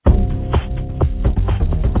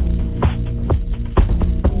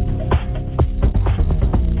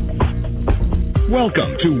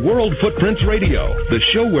Welcome to World Footprints Radio, the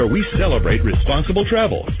show where we celebrate responsible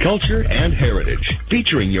travel, culture, and heritage.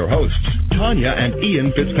 Featuring your hosts, Tanya and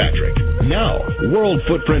Ian Fitzpatrick. Now, World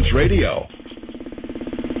Footprints Radio.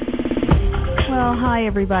 Well, hi,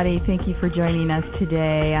 everybody. Thank you for joining us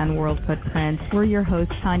today on World Footprints. We're your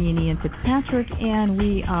hosts, Tanya and Ian Fitzpatrick, and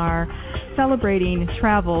we are celebrating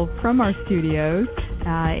travel from our studios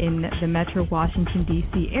in the Metro Washington,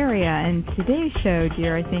 D.C. area. And today's show,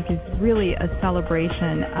 dear, I think is really a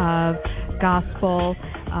celebration of gospel,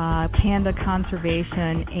 panda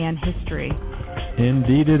conservation, and history.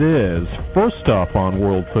 Indeed it is. First up on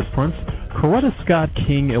World Footprints, Coretta Scott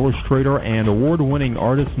King illustrator and award-winning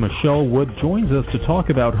artist Michelle Wood joins us to talk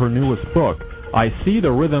about her newest book, I See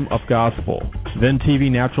the Rhythm of Gospel. Then TV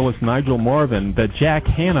naturalist Nigel Marven, the Jack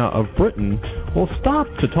Hanna of Britain, will stop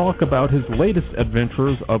to talk about his latest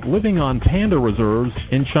adventures of living on panda reserves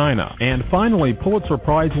in China. And finally, Pulitzer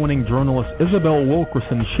Prize-winning journalist Isabel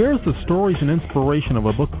Wilkerson shares the stories and inspiration of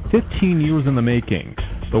a book 15 years in the making,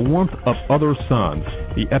 The Warmth of Other Suns,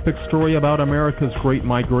 the epic story about America's Great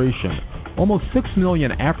Migration. Almost 6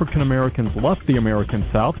 million African Americans left the American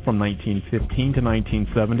South from 1915 to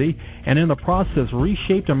 1970, and in the process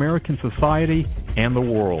reshaped American society and the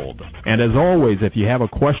world. And as always, if you have a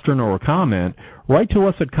question or a comment, write to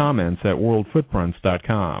us at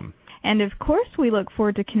comments@worldfootprints.com. And of course, we look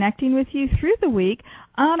forward to connecting with you through the week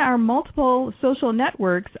on our multiple social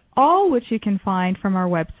networks, all which you can find from our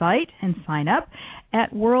website and sign up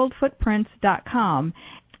at worldfootprints.com.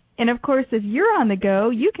 And, of course, if you're on the go,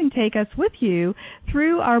 you can take us with you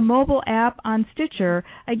through our mobile app on Stitcher,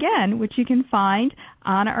 again, which you can find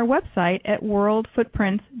on our website at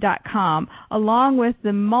worldfootprints.com, along with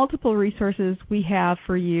the multiple resources we have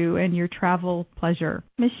for you and your travel pleasure.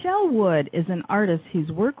 Michelle Wood is an artist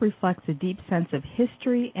whose work reflects a deep sense of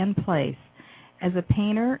history and place. As a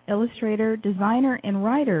painter, illustrator, designer, and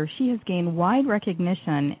writer, she has gained wide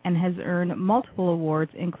recognition and has earned multiple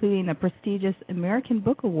awards, including the prestigious American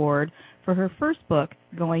Book Award for her first book,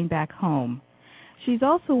 Going Back Home. She's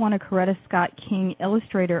also won a Coretta Scott King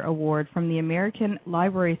Illustrator Award from the American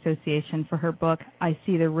Library Association for her book, I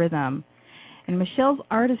See the Rhythm. And Michelle's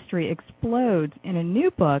artistry explodes in a new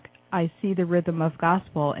book, I See the Rhythm of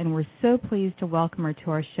Gospel, and we're so pleased to welcome her to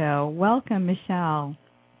our show. Welcome, Michelle.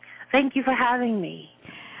 Thank you for having me.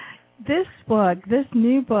 This book, this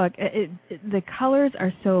new book, the colors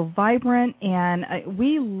are so vibrant, and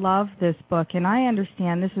we love this book. And I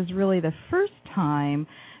understand this is really the first time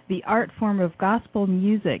the art form of gospel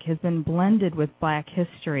music has been blended with Black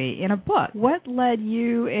history in a book. What led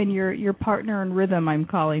you and your partner in rhythm, I'm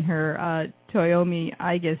calling her, Toyomi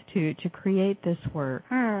Igus, to create this work?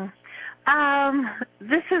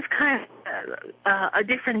 This is kind of a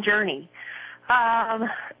different journey. How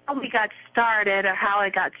we got started, or how I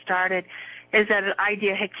got started, is that an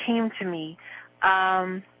idea had came to me.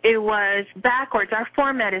 It was backwards. Our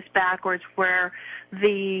format is backwards, where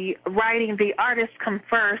the artists come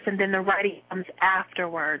first, and then the writing comes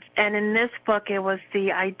afterwards. And in this book, it was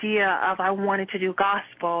the idea of I wanted to do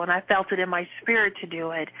gospel, and I felt it in my spirit to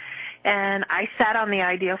do it. And I sat on the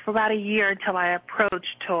idea for about a year until I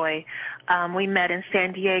approached Toy. We met in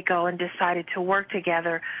San Diego and decided to work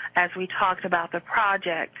together as we talked about the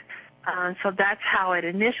project. So that's how it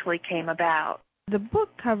initially came about. The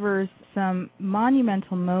book covers some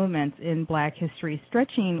monumental moments in Black history,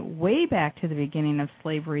 stretching way back to the beginning of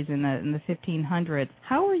slavery in the 1500s.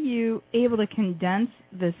 How were you able to condense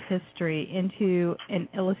this history into an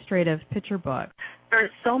illustrative picture book?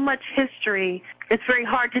 There's so much history, it's very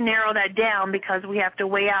hard to narrow that down because we have to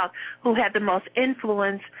weigh out who had the most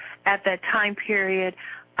influence at that time period,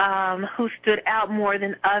 who stood out more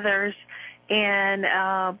than others. And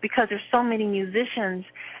because there's so many musicians,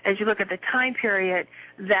 as you look at the time period,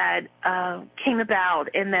 that came about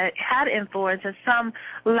and that had influence, and some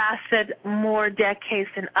lasted more decades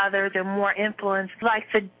than others and more influence, like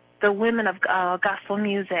the women of gospel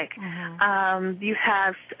music. Mm-hmm. You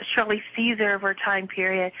have Shirley Caesar of her time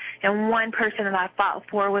period, and one person that I fought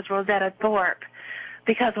for was Rosetta Thorpe,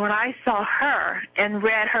 because when I saw her and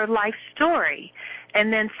read her life story,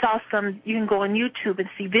 and then you can go on YouTube and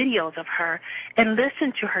see videos of her and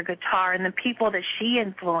listen to her guitar and the people that she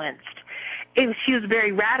influenced. She was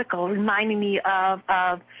very radical, reminding me of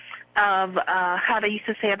how they used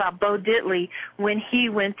to say about Bo Diddley when he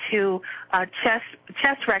went to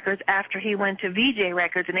Chess Records after he went to VJ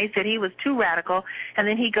Records, and they said he was too radical, and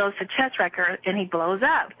then he goes to Chess Records and he blows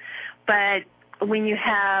up. But when you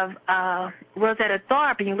have Rosetta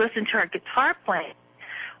Tharpe and you listen to her guitar playing,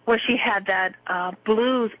 where she had that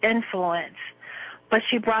blues influence, but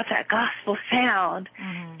she brought that gospel sound,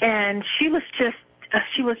 and she was just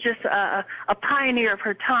she was just a pioneer of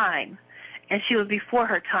her time, and she was before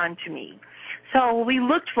her time to me. So we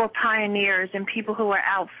looked for pioneers and people who were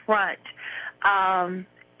out front,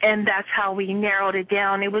 and that's how we narrowed it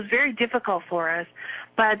down. It was very difficult for us,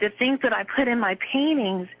 but the things that I put in my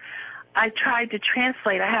paintings, I tried to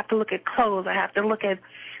translate. I have to look at clothes. I have to look at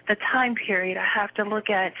the time period. I have to look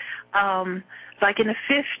at, like in the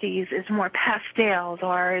 50s, it's more pastels,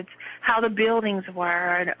 or it's how the buildings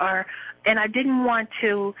were, and I didn't want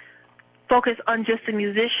to focus on just the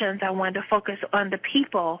musicians. I wanted to focus on the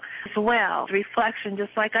people as well. Reflection,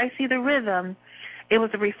 just like I see the rhythm, it was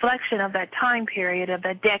a reflection of that time period, of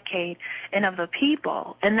that decade, and of the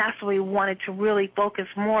people. And that's what we wanted to really focus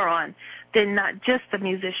more on than not just the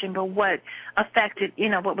musician, but what affected,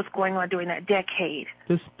 what was going on during that decade.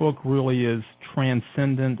 This book really is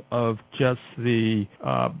transcendent of just the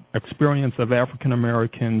experience of African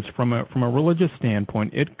Americans from a religious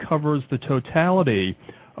standpoint. It covers the totality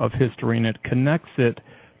of history, and it connects it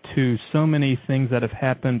to so many things that have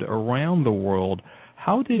happened around the world.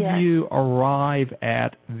 How did you arrive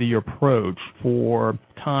at the approach for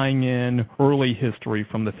tying in early history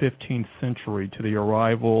from the 15th century to the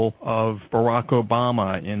arrival of Barack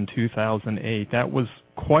Obama in 2008? That was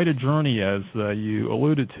quite a journey, as you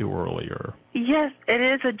alluded to earlier. Yes, it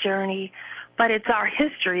is a journey, but it's our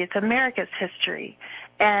history. It's America's history.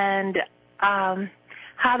 And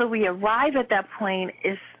how do we arrive at that point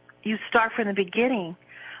is you start from the beginning.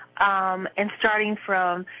 And starting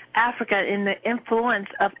from Africa, in the influence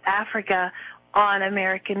of Africa on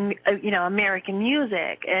American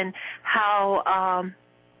music, and how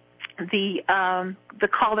the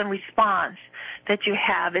call and response that you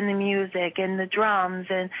have in the music and the drums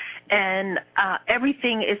and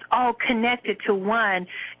everything is all connected to one.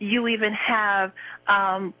 You even have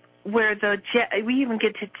where we even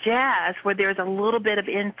get to jazz, where there's a little bit of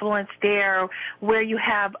influence there, where you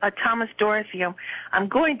have Thomas Dorsey. I'm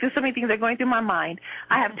going through so many things that are going through my mind.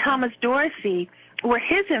 I have Thomas Dorsey, where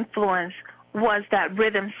his influence was that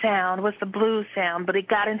rhythm sound, was the blues sound, but it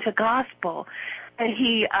got into gospel. And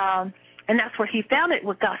and that's where he found it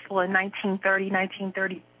with gospel in 1930,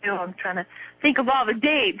 1932. I'm trying to think of all the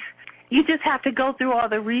dates. You just have to go through all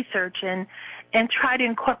the research and try to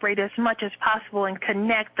incorporate as much as possible and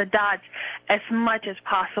connect the dots as much as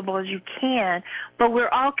possible as you can. But we're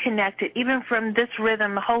all connected. Even from this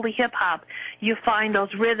rhythm, the holy hip-hop, you find those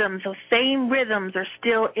rhythms. Those same rhythms are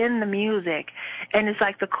still in the music, and it's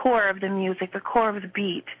like the core of the music, the core of the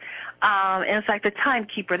beat. And it's like the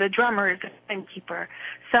timekeeper. The drummer is the timekeeper.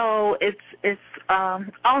 So it's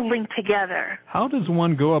all linked together. How does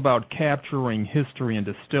one go about capturing history and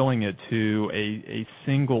distilling it to a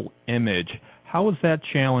single image? How is that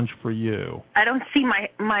challenge for you? I don't see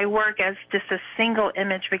my work as just a single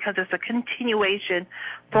image, because it's a continuation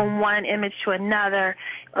from one image to another,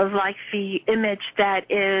 like the image that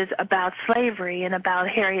is about slavery and about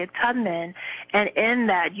Harriet Tubman. And in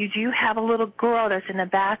that, you do have a little girl that's in the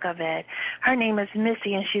back of it. Her name is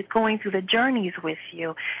Missy, and she's going through the journeys with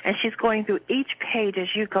you, and she's going through each page as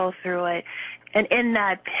you go through it. And in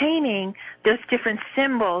that painting, there's different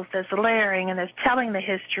symbols. There's layering, and there's telling the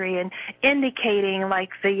history and indicating, like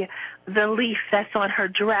the leaf that's on her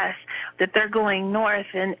dress, that they're going north,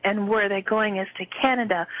 and where they're going is to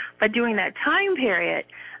Canada. But during that time period,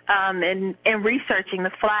 and researching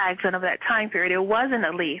the flags and of that time period, it wasn't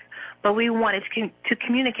a leaf. But we wanted to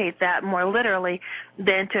communicate that more literally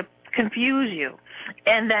than to confuse you.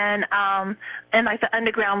 And then, and like the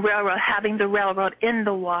Underground Railroad, having the railroad in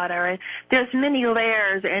the water. And there's many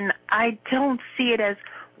layers, and I don't see it as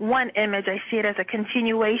one image. I see it as a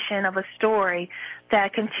continuation of a story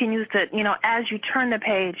that continues to, as you turn the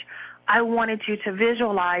page, I wanted you to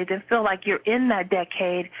visualize and feel like you're in that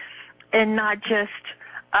decade and not just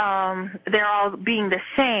they're all being the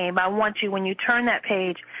same. I want you, when you turn that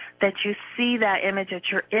page, that you see that image, that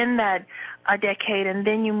you're in that decade, and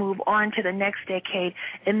then you move on to the next decade.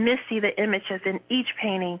 And Missy, the images in each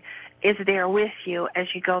painting, is there with you as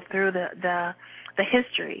you go through the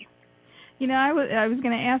history. I was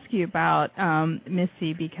going to ask you about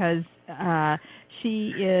Missy, because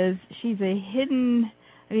she's a hidden.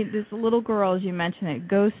 I mean, this little girl, as you mentioned, it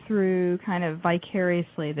goes through kind of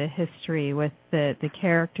vicariously the history with the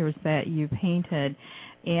characters that you painted.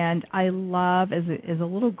 And I love, as a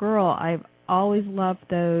little girl, I've always loved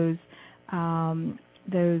the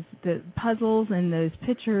puzzles and those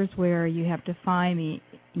pictures where you have to find the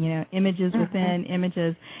images within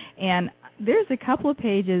images. And there's a couple of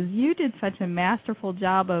pages. You did such a masterful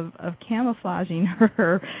job of camouflaging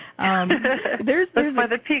her. Look for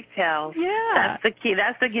the pigtails. Yeah, that's the key.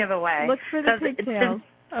 That's the giveaway. Look for the pigtails.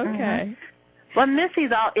 Okay. Well,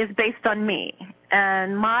 Missy's is based on me.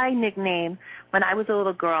 and my nickname when I was a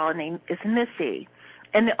little girl is Missy.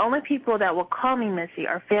 And the only people that will call me Missy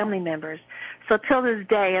are family members. So till this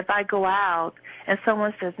day, if I go out and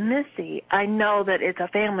someone says Missy, I know that it's a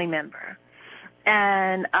family member.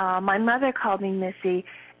 And my mother called me Missy,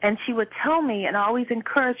 and she would tell me and always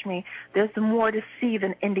encourage me, there's more to see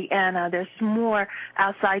than Indiana. There's more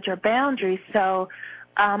outside your boundaries. So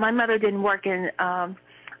my mother didn't work in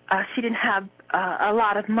she didn't have a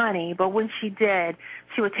lot of money, but when she did,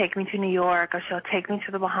 she would take me to New York, or she'll take me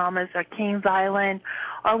to the Bahamas or Kings Island,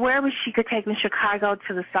 or wherever she could take me, Chicago,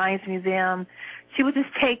 to the Science Museum. She would just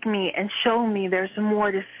take me and show me there's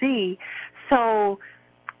more to see. So,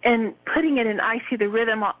 and putting it in I See the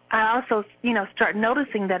Rhythm, I also, start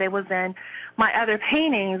noticing that it was in my other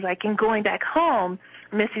paintings, like in Going Back Home,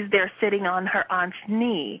 Missy's there sitting on her aunt's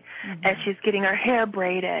knee, and she's getting her hair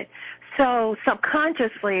braided. So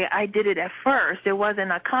subconsciously, I did it at first. It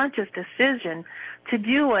wasn't a conscious decision to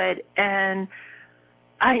do it, and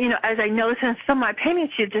as I noticed in some of my paintings,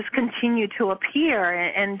 she just continued to appear.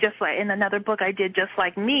 And just like in another book I did, Just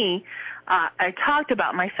Like Me, I talked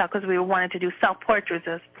about myself because we wanted to do self-portraits.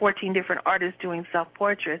 There's 14 different artists doing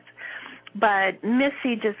self-portraits. But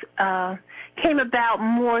Missy just came about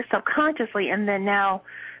more subconsciously, and then now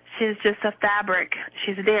she's just a fabric.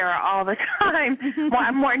 She's there all the time.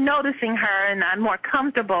 I'm more noticing her, and I'm more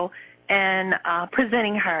comfortable in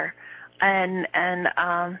presenting her and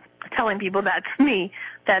telling people that's me,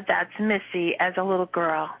 that's Missy as a little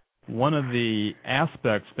girl. One of the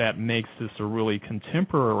aspects that makes this a really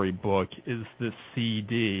contemporary book is the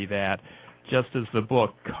CD that, just as the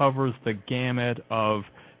book covers the gamut of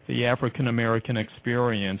the African-American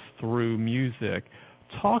experience through music,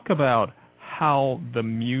 talk about how the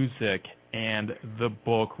music and the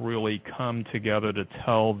book really come together to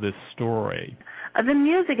tell this story. The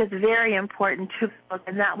music is very important to the book,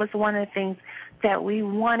 and that was one of the things that we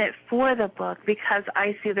wanted for the book, because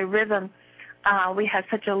I See the Rhythm, we had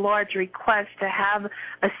such a large request to have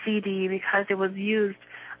a CD because it was used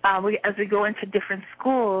as we go into different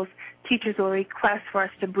schools. Teachers will request for us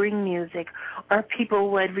to bring music, or people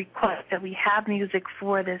would request that we have music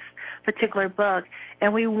for this particular book.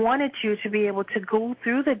 And we wanted you to be able to go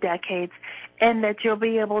through the decades, and that you'll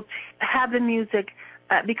be able to have the music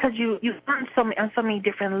because you learn on so many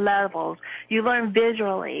different levels. You learn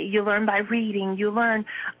visually, you learn by reading, you learn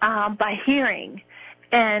by hearing.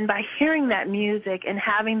 And by hearing that music and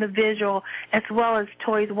having the visual as well as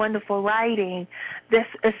Toy's wonderful writing, this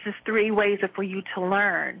is just three ways for you to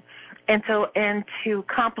learn and to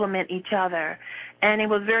complement each other. And it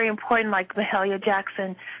was very important, like Mahalia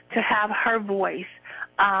Jackson, to have her voice,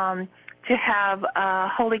 to have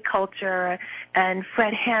Holy Culture and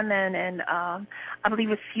Fred Hammond and I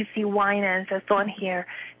believe it's C.C. Winans that's on here.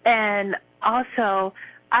 And also,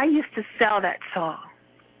 I used to sell that song,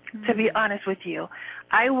 to be honest with you.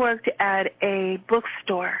 I worked at a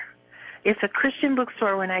bookstore. It's a Christian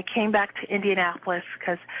bookstore when I came back to Indianapolis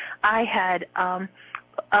because I had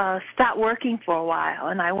stopped working for a while,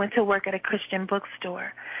 and I went to work at a Christian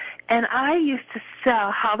bookstore. And I used to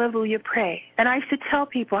sell Hallelujah Pray. And I used to tell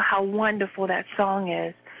people how wonderful that song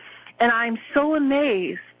is. And I'm so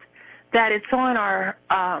amazed that it's on our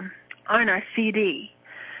CD,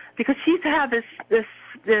 because she used to have this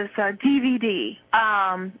DVD.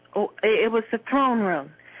 It was the Throne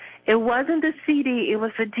Room. It wasn't the CD, it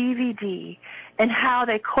was the DVD, and how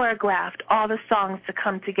they choreographed all the songs to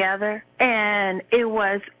come together. And it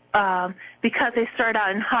was because they started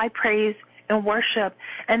out in high praise and worship,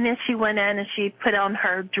 and then she went in and she put on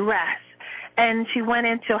her dress. And she went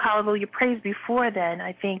into Hallelujah Praise before then,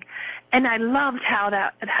 I think. And I loved how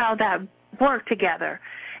that worked together.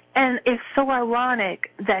 And it's so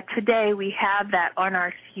ironic that today we have that on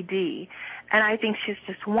our CD. And I think she's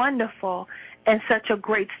just wonderful and such a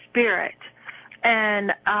great spirit.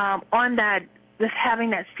 And on that, just having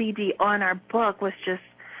that CD on our book was just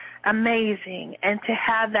amazing. And to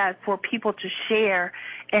have that for people to share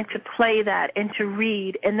and to play that and to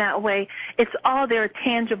read, in that way, it's all there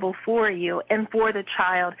tangible for you and for the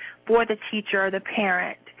child, for the teacher or the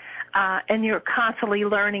parent. And you're constantly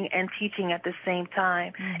learning and teaching at the same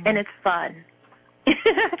time. Mm-hmm. And it's fun.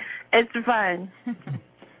 It's fun.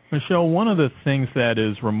 Michelle, one of the things that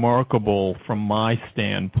is remarkable from my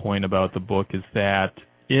standpoint about the book is that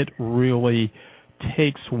it really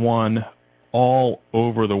takes one all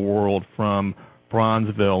over the world, from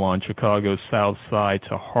Bronzeville on Chicago's south side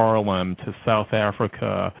to Harlem to South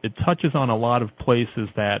Africa. It touches on a lot of places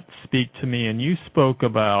that speak to me, and you spoke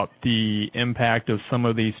about the impact of some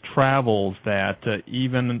of these travels that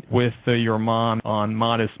even with your mom on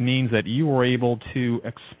modest means, that you were able to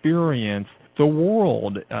experience the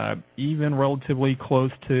world, even relatively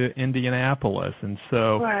close to Indianapolis. And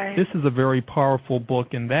so this is a very powerful book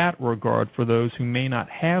in that regard for those who may not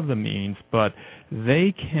have the means, but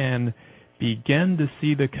they can begin to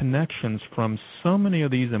see the connections from so many of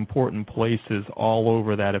these important places all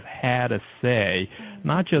over that have had a say,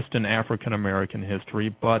 not just in African American history,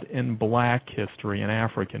 but in Black history and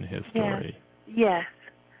African history. Yes.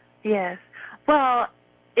 Well,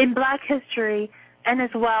 in Black history, and as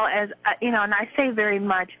well as, and I say very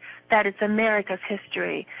much that it's America's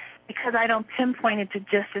history, because I don't pinpoint it to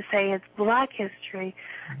just to say it's Black history.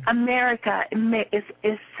 America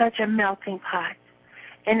is such a melting pot.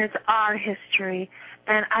 And it's our history.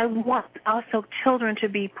 And I want also children to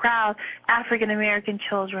be proud, African-American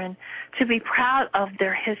children, to be proud of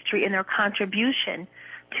their history and their contribution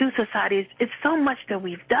to society. It's so much that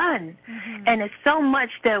we've done, and it's so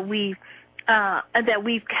much that we've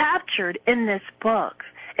captured in this book,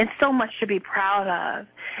 and so much to be proud of.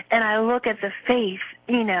 And I look at the faith,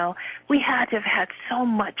 we had to have had so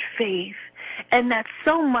much faith. And that's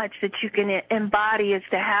so much that you can embody, is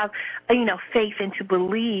to have, faith and to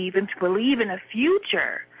believe in a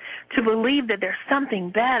future, to believe that there's something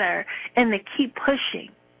better, and to keep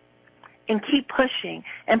pushing and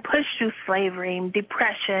push through slavery and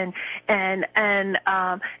depression and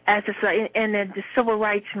the civil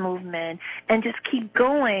rights movement, and just keep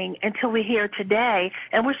going until we're here today,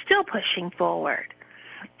 and we're still pushing forward.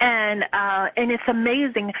 And it's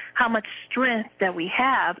amazing how much strength that we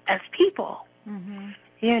have as people, and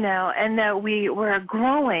that we're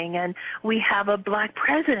growing, and we have a Black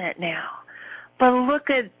president now. But look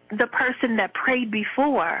at the person that prayed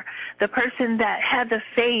before, the person that had the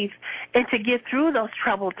faith, and to get through those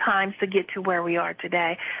troubled times to get to where we are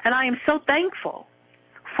today. And I am so thankful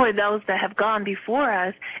for those that have gone before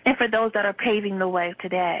us and for those that are paving the way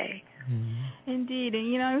today. Indeed.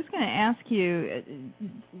 And, I was going to ask you,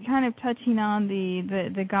 kind of touching on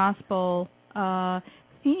the gospel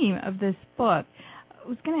theme of this book, I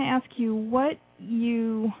was going to ask you what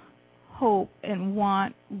you hope and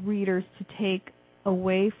want readers to take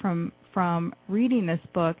away from reading this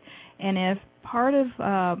book, and if part of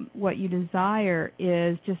what you desire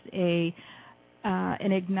is just an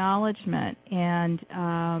acknowledgement and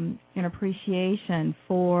an appreciation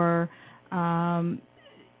for the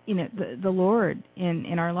Lord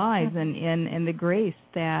in our lives, and the grace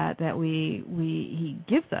that He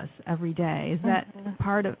gives us every day. Is that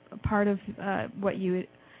part of what you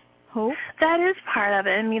hope? That is part of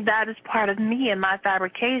it. I mean, that is part of me and my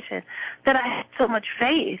fabrication, that I had so much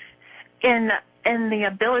faith in the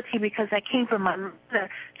ability, because I came from my mother.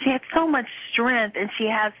 She had so much strength, and she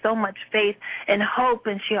has so much faith and hope,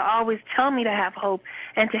 and she always tell me to have hope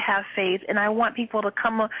and to have faith. And I want people to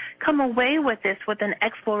come away with this, with an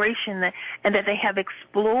exploration that they have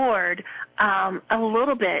explored a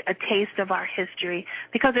little bit, a taste of our history,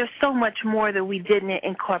 because there's so much more that we didn't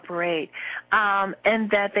incorporate, and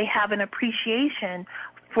that they have an appreciation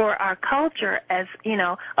for our culture, as a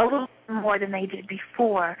little more than they did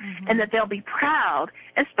before, and that they'll be proud,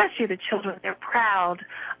 especially the children. They're proud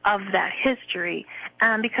of that history,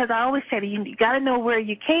 because I always say that you got to know where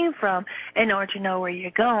you came from in order to know where you're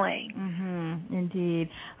going. Indeed,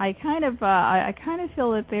 I kind of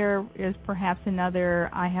feel that there is perhaps another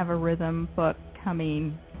I Have a Rhythm book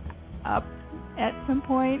coming up at some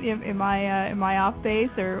point. Am I off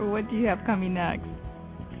base, or what do you have coming next?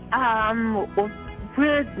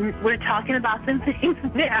 We're talking about some things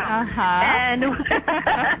now, and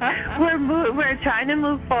we're trying to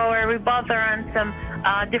move forward. We both are on some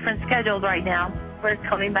different schedules right now. We're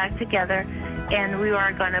coming back together, and we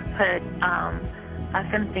are going to put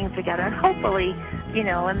some things together, and hopefully, in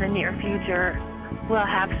the near future, we'll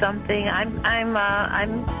have something.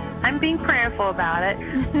 I'm being prayerful about it.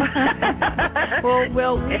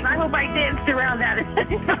 Well, and I hope I danced around that.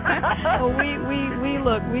 Well, we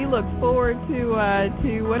look forward to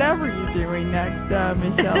whatever you're doing next,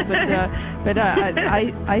 Michelle. But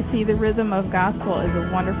I see The Rhythm of Gospel as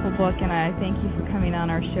a wonderful book, and I thank you for coming on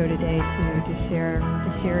our show today to share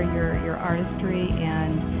your artistry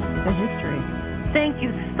and the history. Thank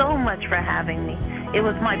you so much for having me. It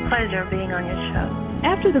was my pleasure being on your show.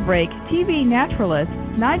 After the break, TV naturalist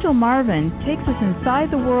Nigel Marvin takes us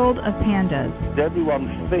inside the world of pandas.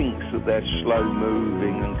 Everyone thinks that they're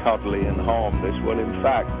slow-moving and cuddly and harmless. Well, in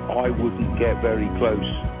fact, I wouldn't get very close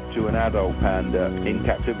to an adult panda in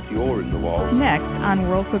captivity or in the wild. Next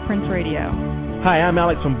on World Footprints Radio. Hi, I'm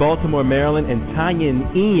Alex from Baltimore, Maryland, and Tanya and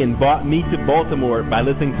Ian brought me to Baltimore by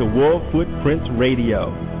listening to World Footprints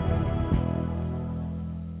Radio.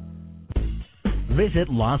 Visit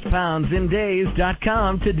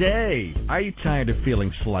lostpoundsindays.com today. Are you tired of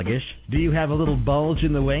feeling sluggish? Do you have a little bulge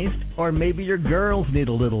in the waist? Or maybe your girls need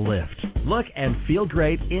a little lift? Look and feel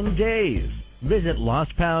great in days. Visit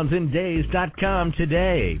lostpoundsindays.com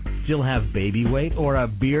today. Still have baby weight or a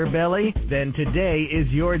beer belly? Then today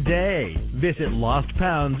is your day. Visit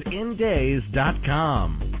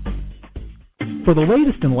lostpoundsindays.com. For the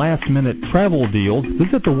latest and last-minute travel deals,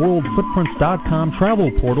 visit the WorldFootprints.com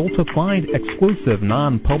travel portal to find exclusive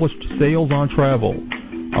non-published sales on travel.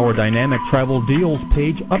 Our dynamic travel deals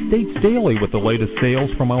page updates daily with the latest sales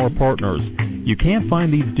from our partners. You can't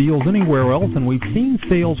find these deals anywhere else, and we've seen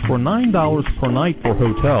sales for $9 per night for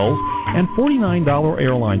hotels and $49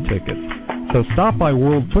 airline tickets. So stop by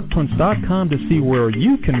WorldFootprints.com to see where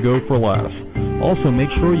you can go for less. Also, make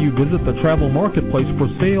sure you visit the travel marketplace for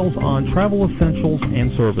sales on travel essentials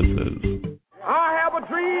and services. I have a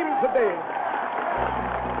dream today.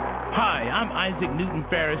 Hi, I'm Isaac Newton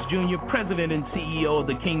Ferris Jr., President and CEO of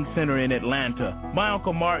the King Center in Atlanta. My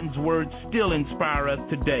Uncle Martin's words still inspire us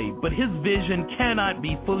today, but his vision cannot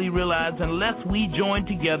be fully realized unless we join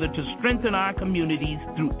together to strengthen our communities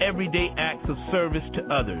through everyday acts of service to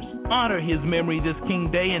others. Honor his memory this King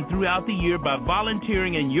Day and throughout the year by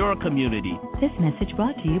volunteering in your community. This message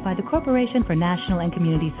brought to you by the Corporation for National and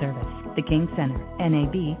Community Service, the King Center,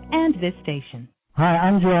 NAB, and this station. Hi,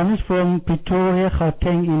 I'm Johannes from Pretoria,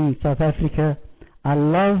 Gauteng in South Africa. I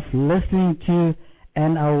love listening to you,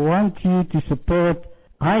 and I want you to support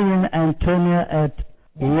Ian and Tonya at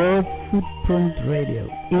World Footprint Radio.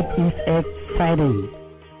 It is exciting.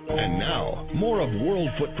 And now, more of World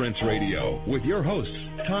Footprints Radio with your hosts,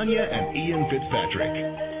 Tanya and Ian Fitzpatrick.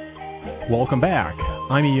 Welcome back.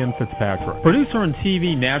 I'm Ian Fitzpatrick. Producer and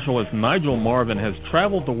TV naturalist Nigel Marvin has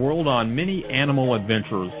traveled the world on many animal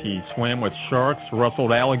adventures. He swam with sharks,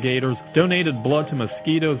 wrestled alligators, donated blood to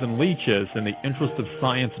mosquitoes and leeches in the interest of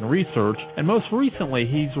science and research, and most recently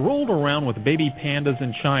he's rolled around with baby pandas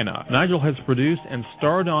in China. Nigel has produced and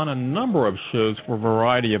starred on a number of shows for a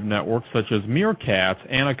variety of networks such as Meerkats,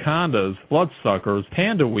 Anacondas, Bloodsuckers,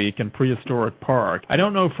 Panda Week, and Prehistoric Park. I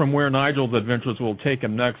don't know from where Nigel's adventures will take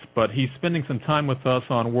him next, but he's spending some time with us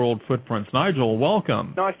on World Footprints. Nigel,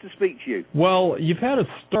 welcome. Nice to speak to you. Well, you've had a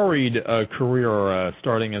storied career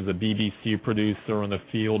starting as a BBC producer in the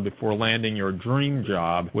field before landing your dream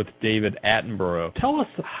job with David Attenborough. Tell us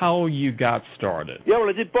how you got started. Yeah, well,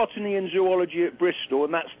 I did botany and zoology at Bristol,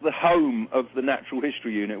 and that's the home of the Natural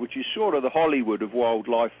History Unit, which is sort of the Hollywood of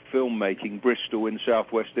wildlife filmmaking, Bristol in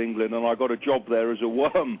southwest England, and I got a job there as a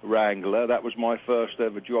worm wrangler. That was my first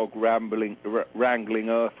ever job, wrangling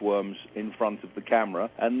earthworms in front of the camera.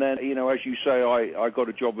 And then, you know, as you say, I got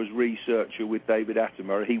a job as researcher with David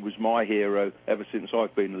Attenborough. He was my hero ever since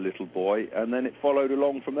I've been a little boy. And then it followed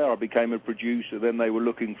along from there. I became a producer. Then they were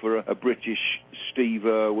looking for a British Steve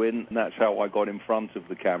Irwin, and that's how I got in front of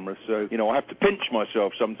the camera. So, you know, I have to pinch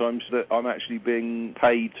myself sometimes that I'm actually being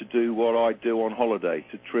paid to do what I do on holiday.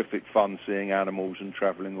 It's a terrific fun seeing animals and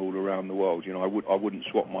traveling all around the world. You know, I wouldn't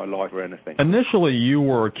swap my life for anything. Initially, you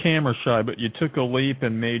were camera shy, but you took a leap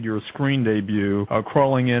and made your screen debut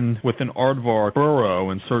crawling in with an aardvark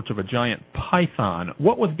burrow in search of a giant python.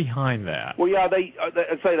 What was behind that? Well, yeah, they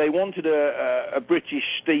wanted a British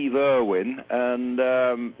Steve Irwin, and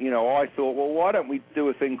you know, I thought, well, why don't we do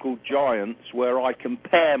a thing called Giants, where I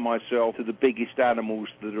compare myself to the biggest animals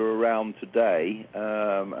that are around today,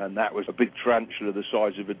 and that was a big tarantula the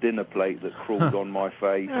size of a dinner plate that crawled on my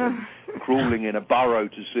face, and crawling in a burrow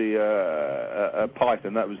to see a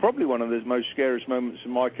python. That was probably one of the most scariest moments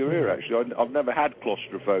in my career, actually. I've never had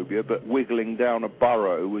claustrophobia, but wiggling down a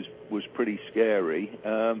burrow was pretty scary.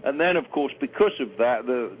 And then, of course, because of that,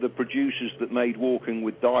 the producers that made Walking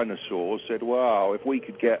with Dinosaurs said, wow, if we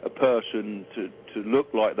could get a person to look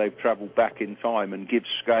like they've travelled back in time and give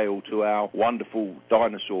scale to our wonderful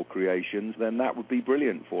dinosaur creations, then that would be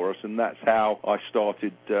brilliant for us. And that's how I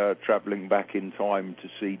started travelling back in time to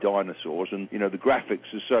see dinosaurs. And, you know, the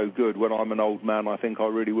graphics are so good. When I'm an old man, I think I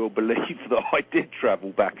really will believe that I did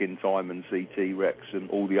travel back in time and see T-Rex and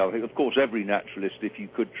all the other things. Of course, every naturalist, if you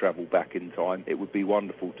could travel back in time, it would be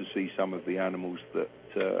wonderful to see some of the animals that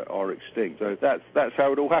are extinct. So that's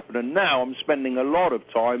how it all happened. And now I'm spending a lot of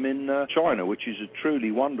time in China, which is a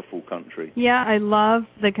truly wonderful country. Yeah, I love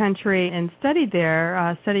the country and studied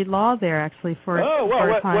law there actually for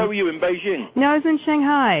a time. Where were you, in Beijing? No, I was in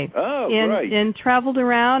Shanghai. Oh, great. And traveled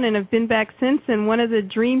around and have been back since, and one of the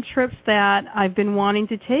dream trips that I've been wanting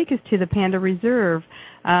to take is to the Panda Reserve.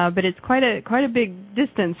 but it's quite a big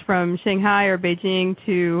distance from Shanghai or Beijing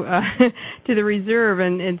to to the reserve,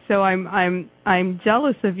 and so I'm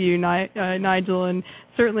jealous of you, Nigel, and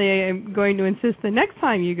certainly I'm going to insist the next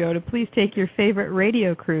time you go to please take your favorite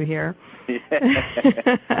radio crew here.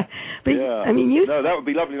 But, yeah. I mean, no, that would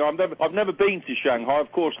be lovely. I've never been to Shanghai.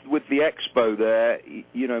 Of course, with the expo there,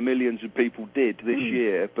 millions of people did this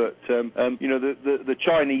year. But the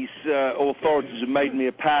Chinese authorities have made me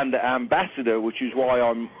a panda ambassador, which is why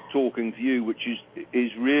I'm talking to you, which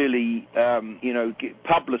is really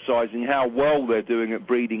publicising how well they're doing at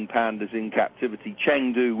breeding pandas in captivity.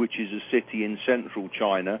 Chengdu, which is a city in central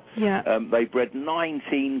China, they bred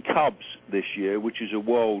 19 cubs this year, which is a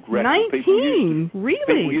world record. 19?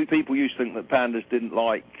 Really? People used to think that pandas didn't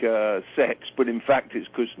like sex, but in fact it's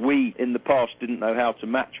because we in the past didn't know how to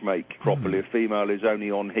matchmake properly. A female is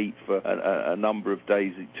only on heat for a number of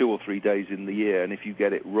days, 2 or 3 days in the year, and if you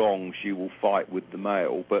get it wrong, she will fight with the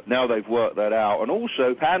male. But now they've worked that out. And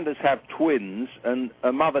also, pandas have twins, and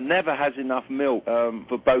a mother never has enough milk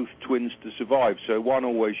for both twins to survive, so one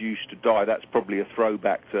always used to die. That's probably a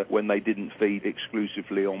throwback to when they didn't feed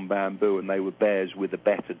exclusively on bamboo and they were bears with a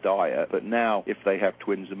better diet. But now, if they have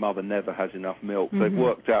twins, the mother never has enough milk. They've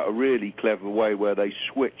worked out a really clever way where they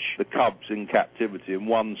switch the cubs in captivity, and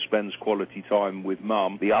one spends quality time with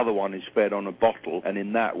mum, the other one is fed on a bottle, and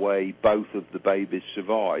in that way both of the babies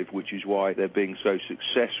survive, which is why they're being so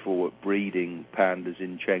successful at breeding pandas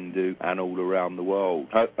in Chengdu and all around the world.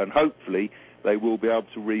 And hopefully they will be able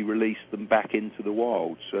to re-release them back into the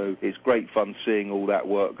wild. So it's great fun seeing all that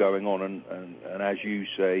work going on, and as you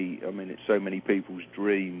say, I mean, it's so many people's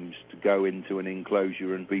dreams to go into an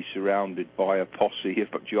enclosure and be surrounded by a posse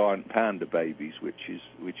of giant panda babies, which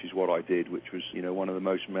is what I did, which was, one of the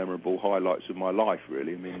most memorable highlights of my life,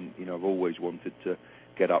 really. I mean, I've always wanted to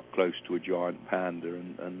get up close to a giant panda,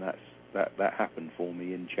 and that happened for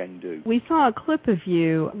me in Chengdu. We saw a clip of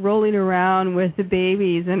you rolling around with the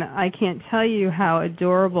babies, and I can't tell you how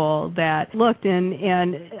adorable that looked. And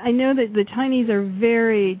I know that the Chinese are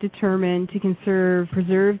very determined to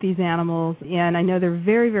preserve these animals, and I know they're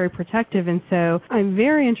very, very protective. And so I'm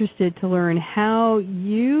very interested to learn how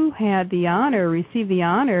you received the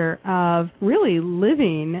honor of really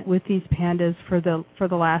living with these pandas for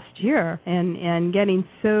the last year and getting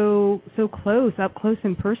so up close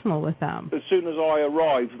and personal with them. As soon as I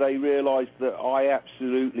arrived, they realised that I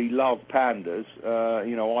absolutely love pandas.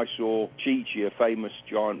 I saw Chi-Chi, a famous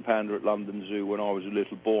giant panda at London Zoo, when I was a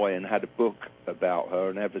little boy and had a book about her,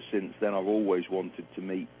 and ever since then I've always wanted to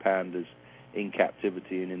meet pandas in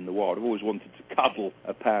captivity and in the wild. I've always wanted to cuddle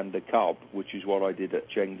a panda cub, which is what I did at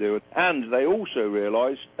Chengdu. And they also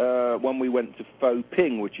realised when we went to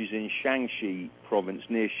Foping, which is in Shanxi province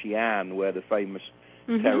near Xi'an, where the famous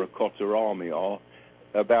Terracotta Army are,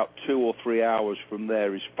 about 2 or 3 hours from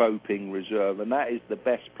there is Foping Reserve, and that is the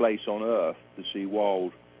best place on earth to see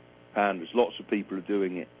wild pandas. Lots of people are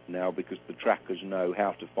doing it now because the trackers know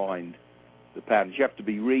how to find the pandas. You have to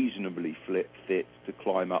be reasonably fit to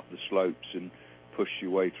climb up the slopes and push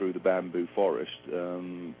your way through the bamboo forest,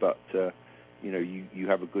 but you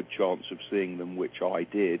have a good chance of seeing them, which I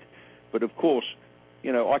did. But of course,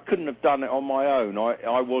 I couldn't have done it on my own.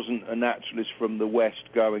 I wasn't a naturalist from the West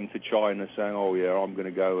going to China saying, oh yeah, I'm going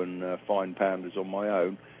to go and find pandas on my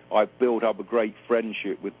own. I built up a great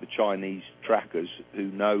friendship with the Chinese trackers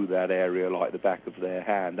who know that area like the back of their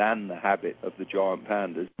hand and the habit of the giant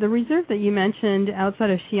pandas. The reserve that you mentioned outside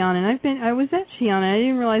of Xi'an, and I was at Xi'an, and I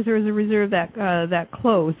didn't realize there was a reserve that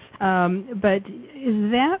close. But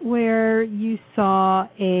is that where you saw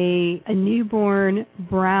a newborn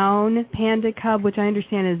brown panda cub, which I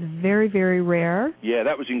understand is very, very rare? Yeah,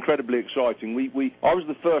 that was incredibly exciting. I was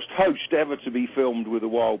the first host ever to be filmed with a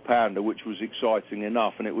wild panda, which was exciting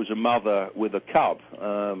enough, and it was a mother with a cub,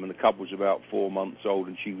 and the cub was about 4 months old,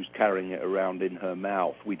 and she was carrying it around in her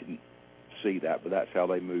mouth. We didn't see that, but that's how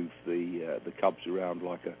they move the cubs around,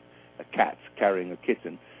 like a cat carrying a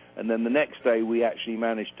kitten. And then the next day we actually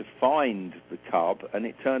managed to find the cub, and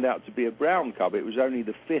it turned out to be a brown cub. It was only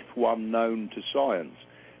the 5th one known to science.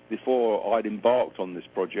 Before I'd embarked on this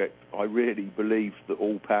project, I really believed that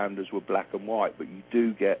all pandas were black and white, but you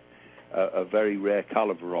do get a very rare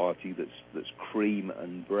colour variety that's cream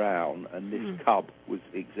and brown, and this cub was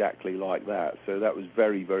exactly like that. So that was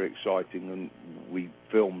very, very exciting, and we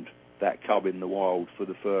filmed that cub in the wild for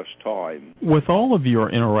the first time. With all of your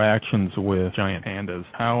interactions with giant pandas,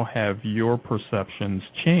 how have your perceptions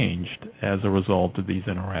changed as a result of these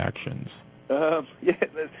interactions? Yeah,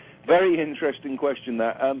 very interesting question,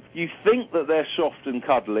 that. You think that they're soft and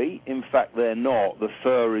cuddly. In fact, they're not. The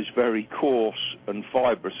fur is very coarse and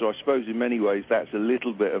fibrous, so I suppose in many ways that's a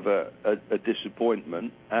little bit of a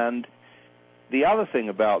disappointment. And the other thing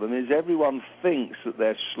about them is everyone thinks that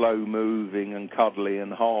they're slow-moving and cuddly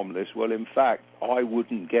and harmless. Well, in fact, I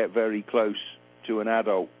wouldn't get very close to an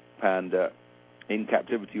adult panda in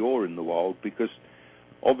captivity or in the wild, because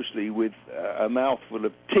obviously with a mouthful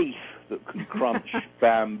of teeth that can crunch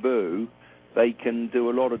bamboo, they can do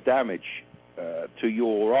a lot of damage to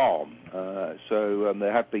your arm. So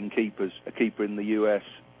there have been a keeper in the US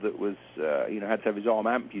that was, had to have his arm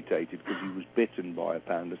amputated because he was bitten by a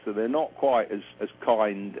panda. So they're not quite as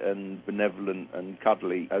kind and benevolent and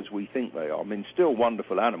cuddly as we think they are. I mean, still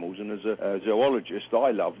wonderful animals, and as a zoologist, I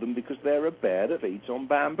love them because they're a bear that feeds on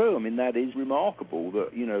bamboo. I mean, that is remarkable that,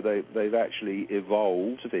 they've actually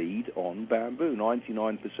evolved to feed on bamboo.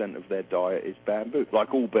 99% of their diet is bamboo.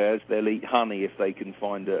 Like all bears, they'll eat honey if they can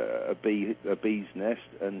find a bee's nest,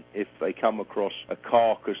 and if they come across a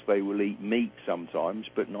carcass, they will eat meat sometimes,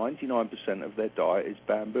 but 99% of their diet is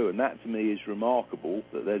bamboo, and that to me is remarkable,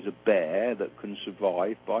 that there's a bear that can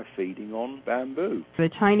survive by feeding on bamboo. The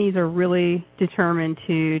Chinese are really determined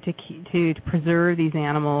to preserve these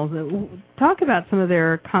animals. Talk about some of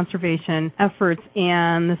their conservation efforts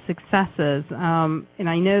and the successes. And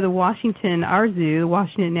I know the Washington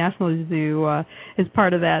National Zoo, is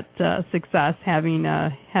part of that success, having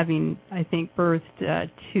I think birthed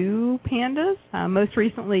 2 pandas. Most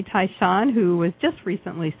recently, Taishan, who was just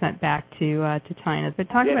recently sent back to China. But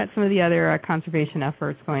talk about some of the other conservation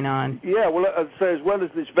efforts going on. Yeah, well, as well as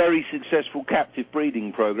this very successful captive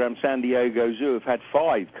breeding program, San Diego Zoo have had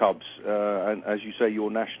 5 cubs, and as you say, your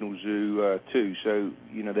National Zoo too. So,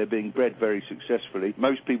 they're being bred very successfully.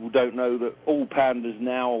 Most people don't know that all pandas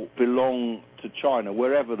now belong to China,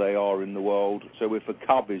 wherever they are in the world. So if a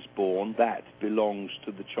cub is born, that belongs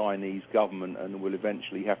to the Chinese government and will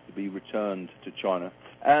eventually have to be returned to China.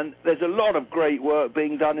 And there's a lot of great work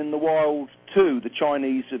being done in the wild too. The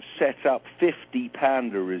Chinese have set up 50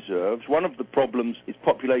 panda reserves. One of the problems is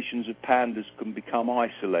populations of pandas can become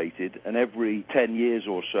isolated, and every 10 years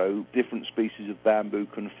or so, different species of bamboo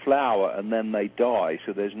can flower and then they die,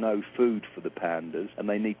 so there's no food for the pandas, and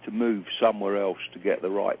they need to move somewhere else to get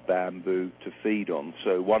the right bamboo to feed on.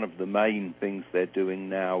 So one of the main things they're doing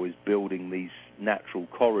now is building these natural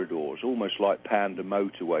corridors, almost like panda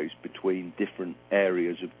motorways, between different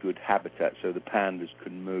areas of good habitat, so the pandas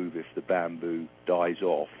can move if the bamboo dies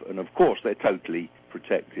off. And of course, they're totally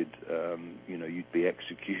protected. You'd be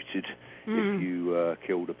executed if you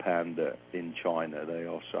killed a panda in China. They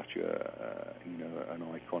are such an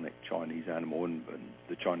iconic Chinese animal, and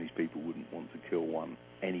the Chinese people wouldn't want to kill one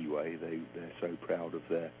anyway. They're so proud of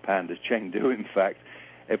their pandas. Chengdu, in fact,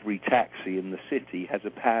 every taxi in the city has a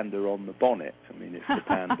panda on the bonnet. I mean, it's the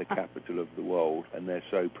panda capital of the world, and they're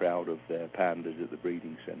so proud of their pandas at the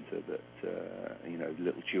breeding centre that,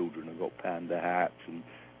 little children have got panda hats, and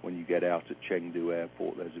when you get out at Chengdu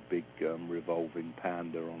Airport, there's a big revolving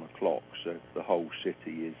panda on a clock, so the whole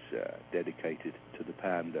city is dedicated to the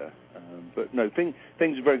panda. But no, things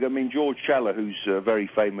are very good. I mean, George Challer, who's a very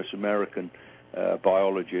famous American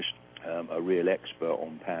biologist, a real expert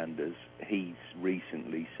on pandas, he's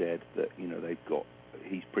recently said that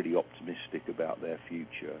he's pretty optimistic about their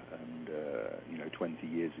future, and 20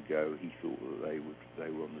 years ago he thought that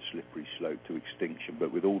they were on the slippery slope to extinction,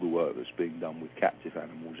 but with all the work that's being done with captive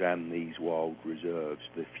animals and these wild reserves,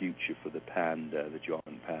 the future for the panda, the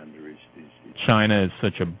giant panda, is China is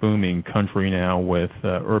such a booming country now with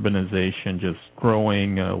urbanization just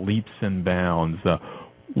growing leaps and bounds.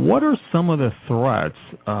 What are some of the threats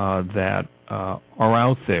that are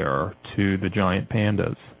out there to the giant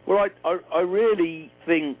pandas? Well, I really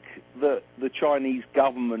think that the Chinese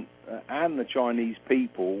government and the Chinese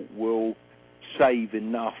people will save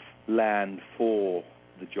enough land for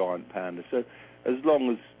the giant panda. So as long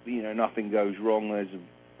as nothing goes wrong, there's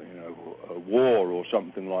a war or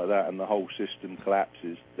something like that, and the whole system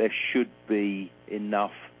collapses, there should be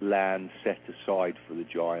enough land set aside for the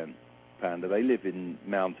giant panda. They live in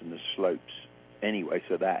mountainous slopes anyway,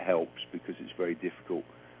 so that helps because it's very difficult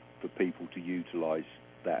for people to utilize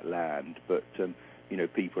that land. But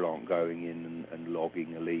people aren't going in and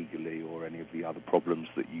logging illegally or any of the other problems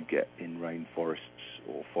that you get in rainforests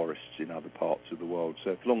or forests in other parts of the world.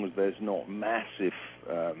 So as long as there's not massive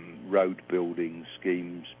road building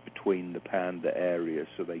schemes between the panda areas,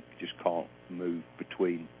 so they just can't move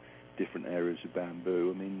between different areas of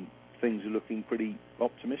bamboo, I mean, things are looking pretty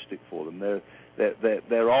optimistic for them.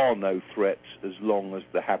 There are no threats as long as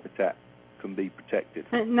the habitat can be protected.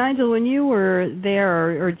 Nigel, when you were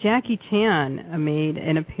there, or Jackie Chan made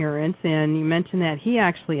an appearance, and you mentioned that he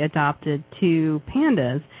actually adopted 2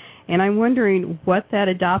 pandas. And I'm wondering what that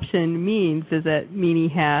adoption means. Does that mean he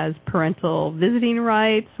has parental visiting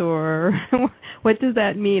rights, or what does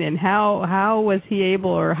that mean? And how was he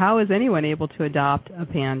able, or how is anyone able to adopt a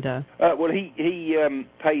panda? Well, he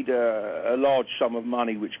paid a large sum of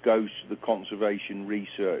money which goes to the conservation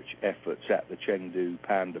research efforts at the Chengdu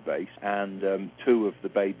Panda Base, and 2 of the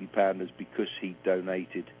baby pandas, because he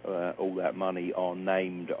donated all that money, are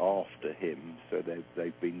named after him. So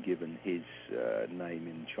they've been given his name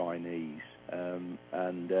in Chinese.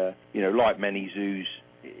 Like many zoos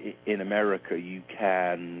in America, you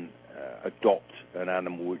can adopt an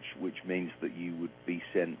animal, which means that you would be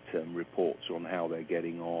sent reports on how they're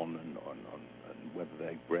getting on and whether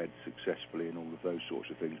they're bred successfully and all of those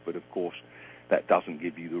sorts of things. But of course, that doesn't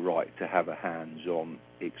give you the right to have a hands-on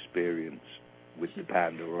experience with the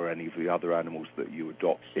panda or any of the other animals that you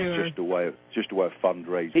adopt. Sure. It's just a way of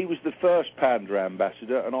fundraising. He was the first panda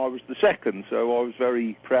ambassador, and I was the second, so I was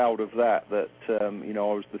very proud of that.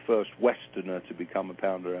 I was the first Westerner to become a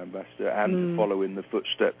panda ambassador and to follow in the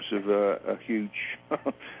footsteps of a huge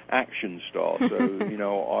action star. So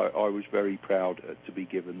I was very proud to be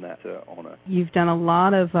given that honor. You've done a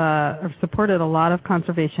lot of, or supported a lot of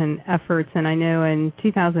conservation efforts, and I know in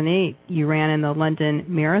 2008 you ran in the London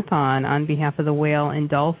Marathon on behalf of the Whale and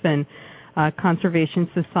Dolphin Conservation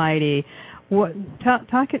Society.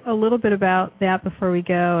 Talk a little bit about that before we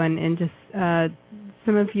go, and just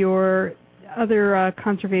some of your other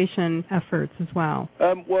conservation efforts as well.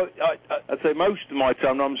 Well, I'd say most of my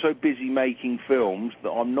time I'm so busy making films that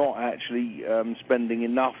I'm not actually spending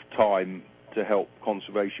enough time to help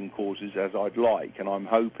conservation causes as I'd like, and I'm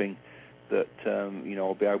hoping that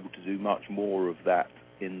I'll be able to do much more of that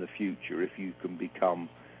in the future. If you can become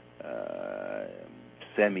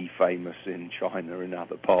semi-famous in China and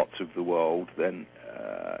other parts of the world, then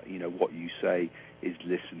what you say is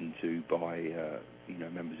listened to by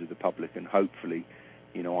members of the public, and hopefully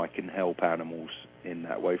I can help animals in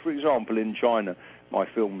that way. For example, in China, my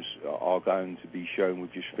films are going to be shown.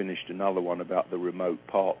 We've just finished another one about the remote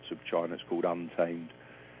parts of China. It's called Untamed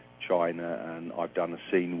China, and I've done a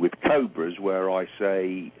scene with cobras where I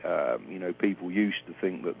say, people used to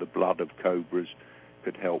think that the blood of cobras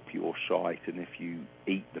could help your sight, and if you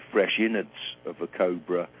eat the fresh innards of a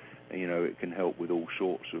cobra, it can help with all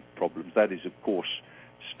sorts of problems. That is, of course,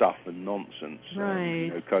 stuff and nonsense.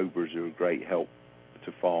 Right. Cobras are a great help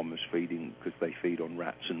to farmers feeding, because they feed on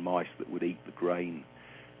rats and mice that would eat the grain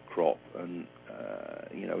crop, and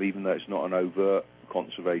even though it's not an overt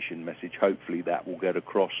conservation message, hopefully that will get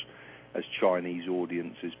across as Chinese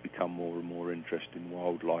audiences become more and more interested in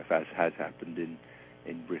wildlife, as has happened in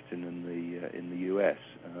Britain and in the US.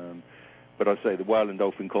 But I'd say the Whale and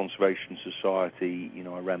Dolphin Conservation Society,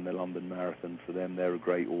 I ran the London Marathon for them. They're a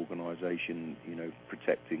great organisation,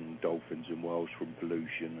 protecting dolphins and whales from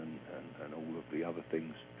pollution and all of the other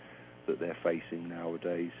things that they're facing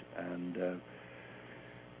nowadays. And,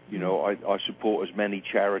 I support as many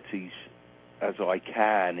charities as I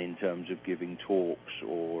can in terms of giving talks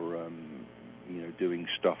or, doing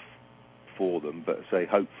stuff for them. But say,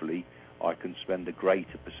 hopefully, I can spend a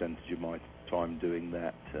greater percentage of my time doing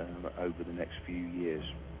that over the next few years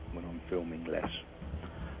when I'm filming less.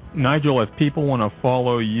 Nigel, if people want to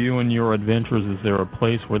follow you and your adventures, is there a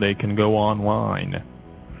place where they can go online?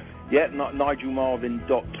 Yeah,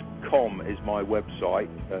 NigelMarvin.com is my website,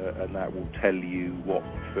 and that will tell you what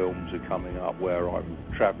films are coming up, where I'm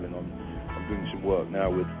travelling. I'm doing some work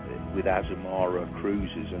now with Azamara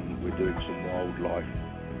Cruises, and we're doing some wildlife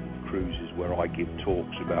cruises where I give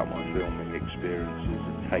talks about my filming experiences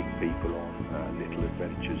and take people on little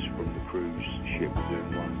adventures from the cruise ship. We're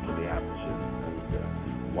doing one to the Amazon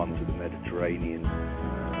and one to the Mediterranean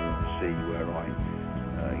Sea, where I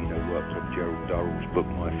worked on Gerald Durrell's book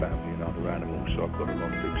My Family and Other Animals, so I've got a lot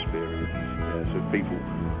of experience there. So if people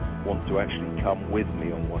want to actually come with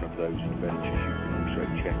me on one of those adventures, you can also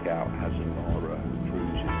check out Azamara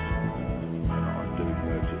Cruises, and I'm doing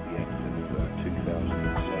those at the end of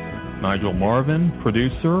 2007. Nigel Marvin,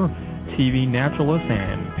 producer, TV naturalist,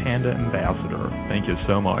 and panda ambassador. Thank you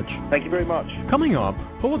so much. Thank you very much. Coming up,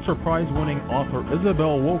 Pulitzer Prize-winning author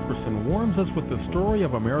Isabel Wilkerson warms us with the story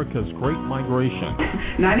of America's Great Migration.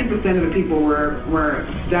 90% of the people were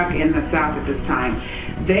stuck in the South at this time.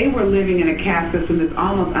 They were living in a caste system that's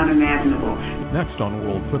almost unimaginable. Next on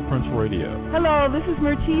World Footprints Radio. Hello, this is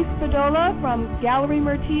Mertice Fadola from Gallery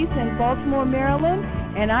Mertice in Baltimore, Maryland,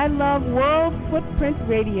 and I love World Footprints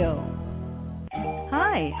Radio. Hi,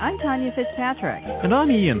 Hi, I'm Tanya Fitzpatrick. And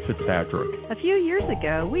I'm Ian Fitzpatrick. A few years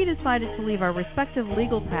ago, we decided to leave our respective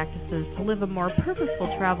legal practices to live a more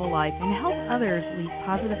purposeful travel life and help others leave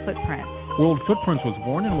positive footprints. World Footprints was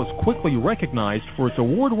born and was quickly recognized for its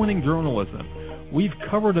award-winning journalism. We've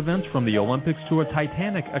covered events from the Olympics to a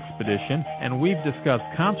Titanic expedition, and we've discussed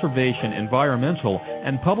conservation, environmental,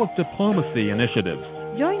 and public diplomacy initiatives.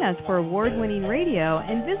 Join us for award-winning radio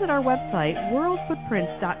and visit our website,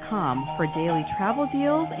 worldfootprints.com, for daily travel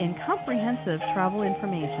deals and comprehensive travel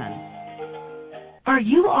information. Are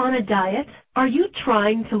you on a diet? Are you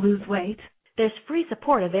trying to lose weight? There's free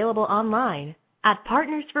support available online at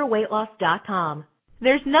partnersforweightloss.com.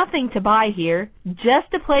 There's nothing to buy here,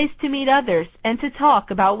 just a place to meet others and to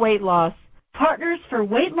talk about weight loss.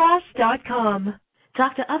 Partnersforweightloss.com.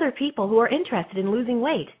 Talk to other people who are interested in losing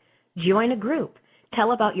weight. Join a group.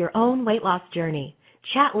 Tell about your own weight loss journey.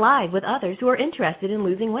 Chat live with others who are interested in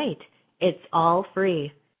losing weight. It's all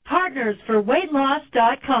free.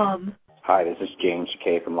 Partnersforweightloss.com. Hi, this is James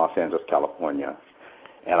Kay from Los Angeles, California.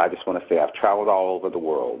 And I just want to say I've traveled all over the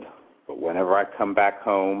world. But whenever I come back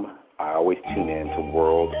home, I always tune in to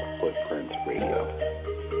World Footprints Radio.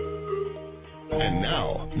 And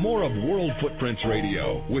now, more of World Footprints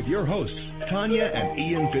Radio with your hosts, Tanya and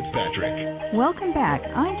Ian Fitzpatrick. Welcome back.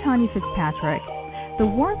 I'm Tanya Fitzpatrick. The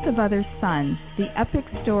Warmth of Other Suns, the epic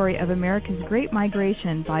story of America's Great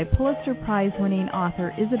Migration by Pulitzer Prize-winning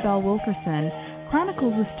author Isabel Wilkerson,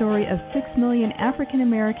 chronicles the story of 6 million African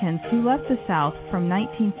Americans who left the South from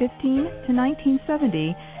 1915 to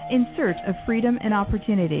 1970 in search of freedom and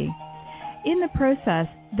opportunity. In the process,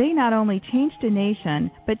 they not only changed a nation,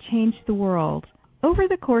 but changed the world. Over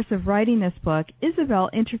the course of writing this book, Isabel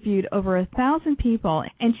interviewed over 1,000 people,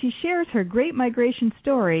 and she shares her Great Migration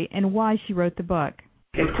story and why she wrote the book.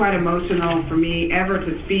 It's quite emotional for me ever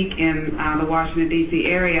to speak in the Washington, D.C.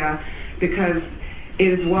 area, because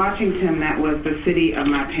it is Washington that was the city of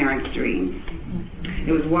my parents' dreams.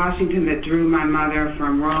 It was Washington that drew my mother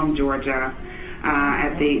from Rome, Georgia,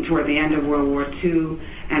 toward the end of World War II,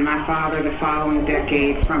 and my father the following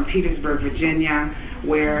decade from Petersburg, Virginia,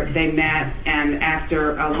 where they met, and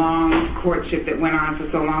after a long courtship that went on for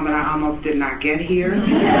so long that I almost did not get here,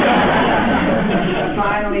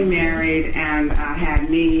 finally married and had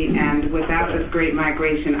me, and without this great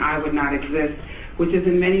migration I would not exist, which is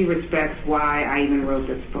in many respects why I even wrote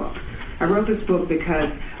this book. I wrote this book because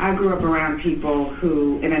I grew up around people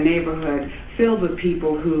who, in a neighborhood filled with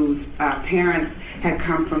people whose parents had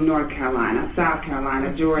come from North Carolina, South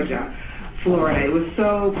Carolina, Georgia, Florida. It was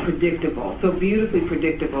so predictable, so beautifully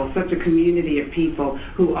predictable, such a community of people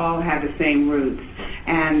who all had the same roots.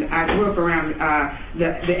 And I grew up around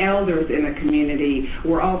the elders in the community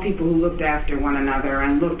were all people who looked after one another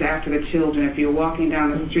and looked after the children. If you were walking down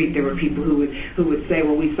the street, there were people who would say,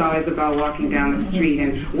 well, we saw Isabel walking down the street,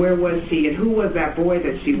 and where was she, and who was that boy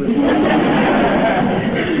that she was with?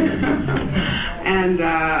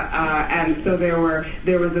 And so there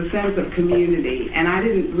was a sense of community, and I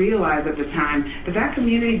didn't realize at the time that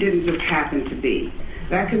community didn't just happen to be.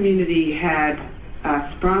 That community had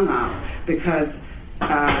sprung up because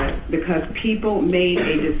people made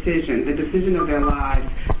a decision, the decision of their lives,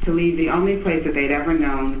 to leave the only place that they'd ever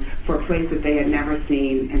known for a place that they had never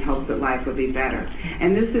seen in hopes that life would be better.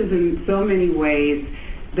 And this is in so many ways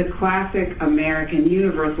the classic American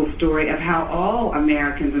universal story of how all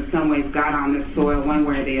Americans in some ways got on this soil one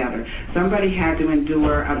way or the other. Somebody had to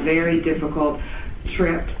endure a very difficult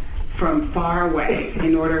trip from far away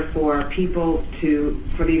in order for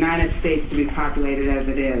for the United States to be populated as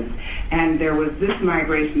it is. And there was this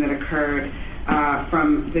migration that occurred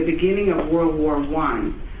from the beginning of World War I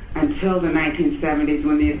until the 1970s,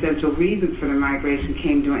 when the essential reasons for the migration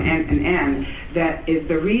came to an end. That is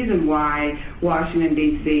the reason why Washington,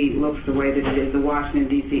 D.C. looks the way that it is, the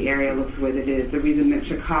Washington, D.C. area looks the way that it is, the reason that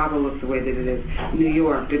Chicago looks the way that it is, New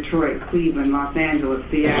York, Detroit, Cleveland, Los Angeles,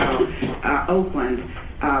 Seattle, Oakland,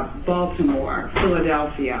 Baltimore,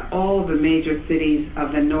 Philadelphia, all of the major cities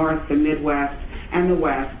of the North, the Midwest, and the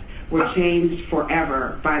West were changed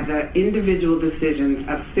forever by the individual decisions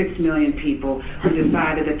of 6 million people who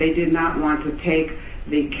decided that they did not want to take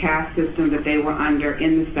the caste system that they were under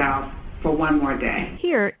in the South for one more day.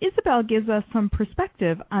 Here, Isabel gives us some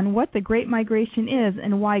perspective on what the Great Migration is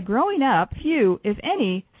and why growing up, few, if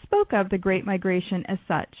any, spoke of the Great Migration as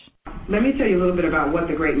such. Let me tell you a little bit about what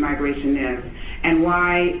the Great Migration is and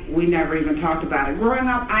why we never even talked about it. Growing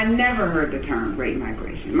up, I never heard the term Great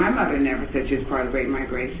Migration. My mother never said she was part of the Great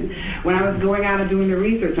Migration. When I was going out and doing the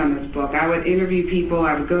research on this book, I would interview people.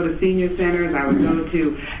 I would go to senior centers. I would go to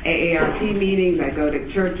AARP meetings. I'd go to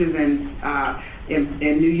churches and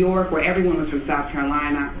in New York, where everyone was from South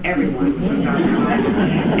Carolina. Everyone was from South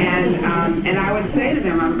Carolina. And I would say to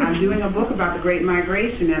them, I'm doing a book about the Great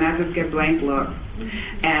Migration, and I just get blank looks.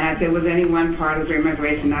 And I'd say, was any one part of the Great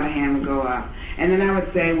Migration? Not a hand would go up. And then I would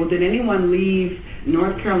say, well, did anyone leave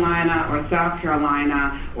North Carolina or South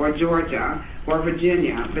Carolina or Georgia or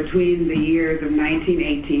Virginia between the years of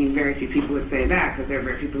 1918? Very few people would say that, because there are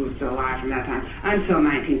very few people who were still alive from that time, until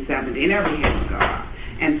 1970, and every hand would go up.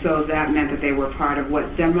 And so that meant that they were part of what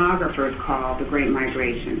demographers call the Great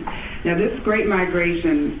Migration. Now, this Great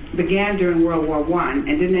Migration began during World War I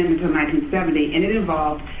and didn't end until 1970, and it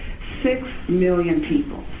involved 6 million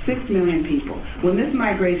people. 6 million people. When this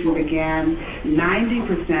migration began,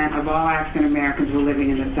 90% of all African Americans were living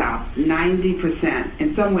in the South. 90%.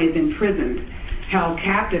 In some ways imprisoned, held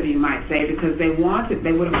captive, you might say, because they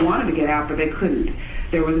would have wanted to get out, but they couldn't.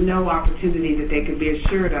 There was no opportunity that they could be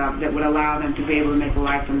assured of that would allow them to be able to make a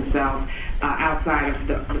life for themselves outside of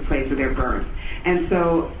the place of their birth. And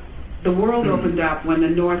so the world opened up when the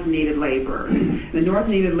North needed labor. The North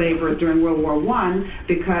needed labor during World War I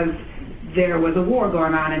because there was a war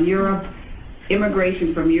going on in Europe.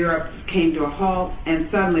 Immigration from Europe came to a halt, and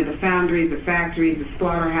suddenly the foundries, the factories, the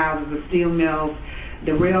slaughterhouses, the steel mills,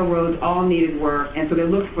 the railroads all needed work, and so they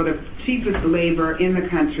looked for the cheapest labor in the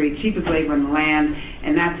country, cheapest labor in the land,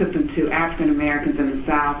 and that took them to African Americans in the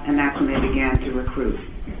South, and that's when they began to recruit.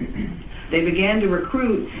 They began to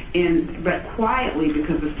recruit, but quietly,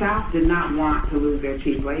 because the South did not want to lose their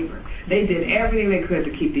cheap labor. They did everything they could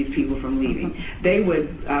to keep these people from leaving. They would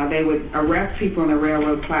arrest people on the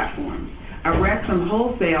railroad platforms, arrest them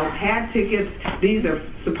wholesale, had tickets. These are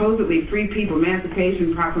supposedly free people.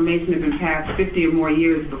 Emancipation Proclamation had been passed 50 or more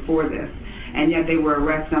years before this, and yet they were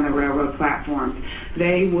arrested on the railroad platforms.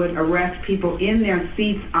 They would arrest people in their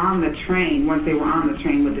seats on the train once they were on the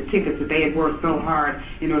train with the tickets that they had worked so hard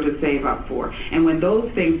in order to save up for. And when those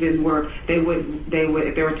things didn't work, they would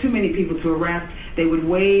if there were too many people to arrest, they would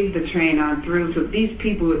wave the train on through. So these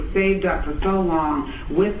people who had saved up for so long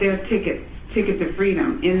with their ticket to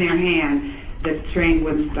freedom in their hand, the train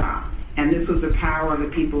wouldn't stop. And this was the power of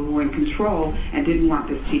the people who were in control and didn't want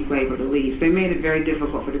this cheap labor to leave. So they made it very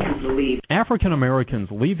difficult for the people to leave. African Americans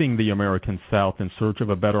leaving the American South in search of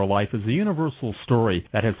a better life is a universal story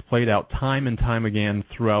that has played out time and time again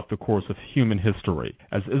throughout the course of human history.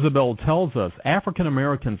 As Isabel tells us, African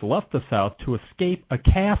Americans left the South to escape a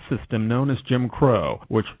caste system known as Jim Crow,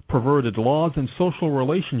 which perverted laws and social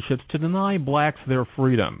relationships to deny blacks their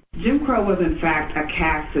freedom. Jim Crow was, in fact, a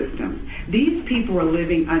caste system. These people were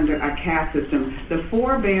living under a caste system. The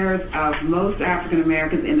forebears of most African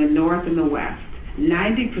Americans in the North and the West.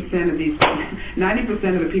 90% of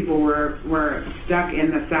the people were stuck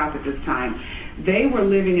in the South at this time. They were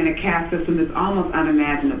living in a caste system that's almost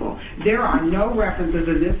unimaginable. There are no references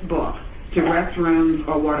in this book to restrooms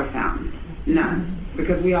or water fountains. None.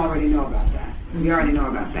 Because we already know about that.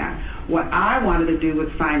 What I wanted to do was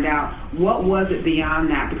find out what was it beyond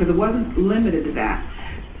that, because it wasn't limited to that.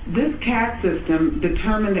 This caste system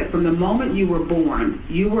determined that from the moment you were born,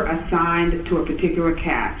 you were assigned to a particular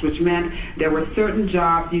caste, which meant there were certain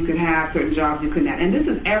jobs you could have, certain jobs you couldn't have. And this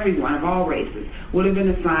is everyone of all races would have been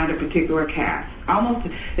assigned a particular caste, almost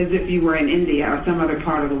as if you were in India or some other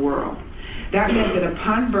part of the world. That meant that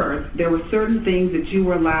upon birth, there were certain things that you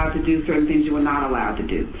were allowed to do, certain things you were not allowed to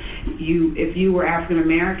do. If you were African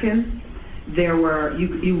American,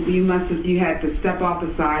 you had to step off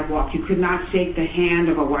the sidewalk. You could not shake the hand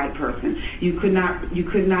of a white person. You could not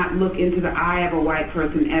look into the eye of a white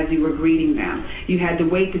person as you were greeting them. You had to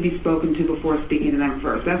wait to be spoken to before speaking to them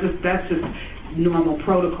first. That's just normal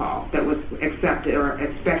protocol that was accepted or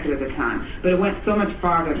expected at the time. But it went so much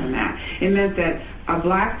farther than that. It meant that a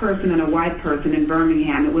black person and a white person in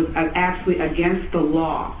Birmingham, it was actually against the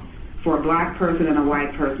law for a black person and a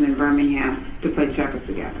white person in Birmingham to play checkers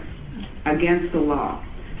together. Against the law.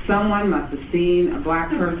 Someone must have seen a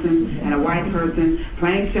black person and a white person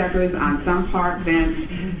playing checkers on some park bench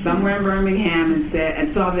somewhere in Birmingham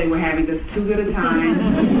and saw they were having just too good a time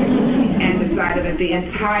and decided that the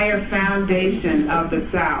entire foundation of the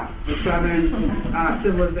South, the Southern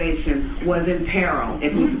civilization, was in peril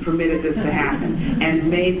if we permitted this to happen,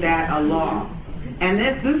 and made that a law. And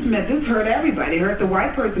this hurt everybody. It hurt the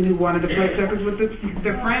white person who wanted to play checkers with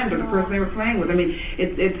their friend or the person they were playing with. I mean,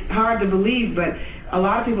 it's hard to believe, but a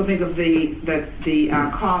lot of people think of the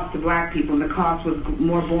cost to black people, and the cost was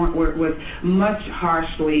more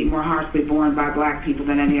harshly borne by black people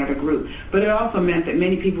than any other group. But it also meant that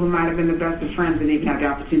many people who might have been the best of friends didn't even have the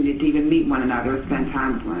opportunity to even meet one another or spend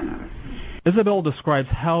time with one another. Isabel describes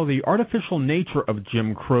how the artificial nature of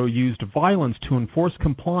Jim Crow used violence to enforce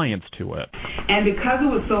compliance to it. And because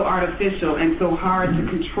it was so artificial and so hard to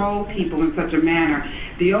control people in such a manner,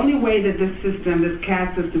 the only way that this system, this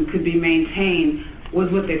caste system, could be maintained was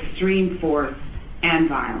with extreme force and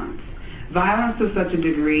violence. Violence to such a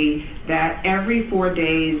degree that every 4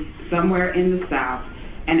 days, somewhere in the South,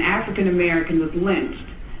 an African American was lynched.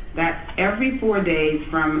 That every 4 days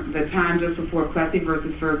from the time just before Plessy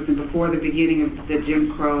versus Ferguson, before the beginning of the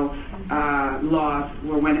Jim Crow laws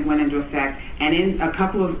went into effect, and in a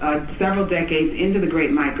couple of several decades into the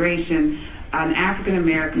Great Migration, an African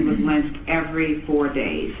American was lynched every 4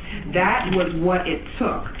 days. That was what it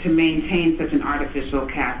took to maintain such an artificial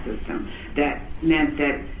caste system. That meant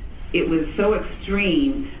that it was so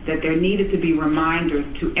extreme that there needed to be reminders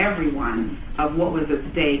to everyone of what was at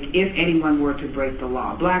stake if anyone were to break the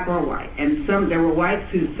law, black or white. And there were whites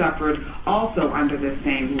who suffered also under the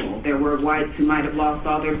same rule. There were whites who might have lost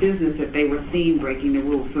all their business if they were seen breaking the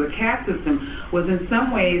rules. So the caste system was in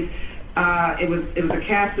some ways, it was a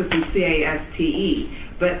caste system,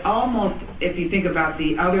 C-A-S-T-E. But almost, if you think about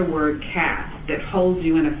the other word caste that holds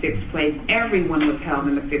you in a fixed place, everyone was held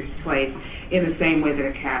in a fixed place in the same way that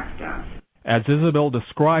a caste does. As Isabel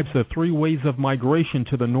describes the three ways of migration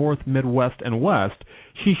to the North, Midwest, and West,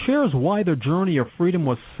 she shares why the journey of freedom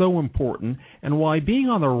was so important and why being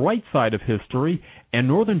on the right side of history and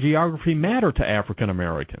Northern geography matter to African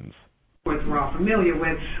Americans. Which we're all familiar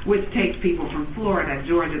with, which takes people from Florida,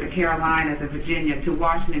 Georgia, the Carolinas, and Virginia to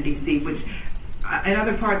Washington, D.C., which in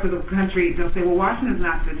other parts of the country, they'll say, well, Washington's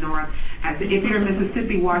not the North. I said, if you're in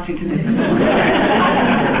Mississippi, Washington is the North.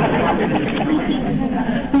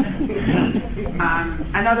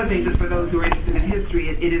 Another thing, just for those who are interested in history,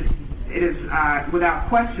 it is without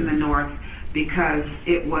question the North, because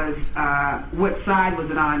it was, what side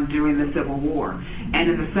was it on during the Civil War?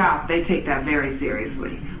 And in the South, they take that very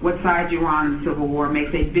seriously. What side you're on in the Civil War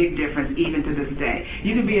makes a big difference even to this day.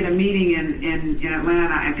 You can be at a meeting in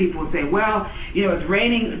Atlanta and people will say, well, you know, it's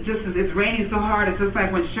raining so hard, it's just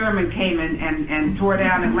like when Sherman came and tore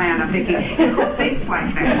down Atlanta. I'm thinking, who thinks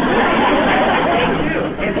like that? They do.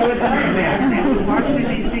 And so it's like that.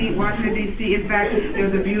 And Washington, D.C., in fact,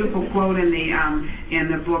 there's a beautiful quote in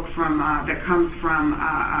the book that comes from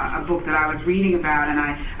a book that I was reading about, and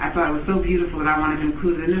I thought it was so beautiful that I wanted to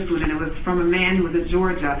include it in this one, and it was from a man who was in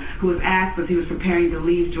Georgia who was asked as he was preparing to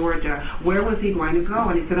leave Georgia, where was he going to go?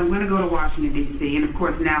 And he said, I'm going to go to Washington, D.C. And, of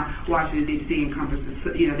course, now Washington, D.C. encompasses,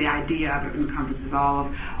 you know, the idea of it encompasses all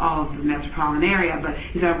of the metropolitan area, but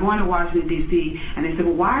he said, I'm going to Washington, D.C. And they said,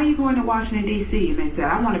 well, why are you going to Washington, D.C.? And they said,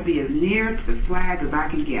 I want to be as near to the flag as I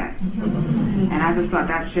can get. And I just thought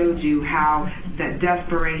that showed you how that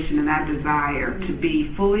desperation and that desire to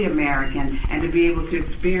be fully American and to be able to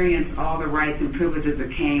experience all the rights and privileges that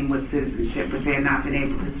came with citizenship, which they had not been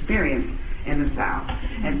able to experience in the South.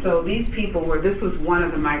 And so these people this was one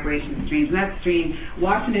of the migration streams. And that stream,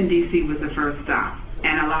 Washington, D.C. was the first stop.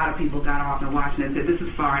 And a lot of people got off in Washington and said, this is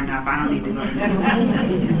far enough, I don't need to go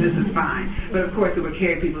to this is fine. But of course it would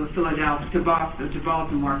carry people to Philadelphia, to Boston, to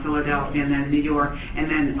Baltimore, Philadelphia, and then New York, and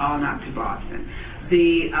then all up to Boston.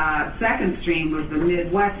 The second stream was the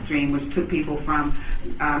Midwest stream, which took people from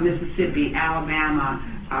Mississippi, Alabama,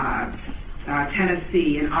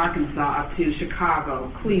 Tennessee, and Arkansas up to Chicago,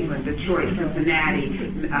 Cleveland, Detroit,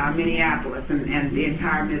 Cincinnati, Minneapolis, and the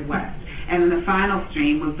entire Midwest. And then the final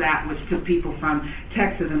stream was that which took people from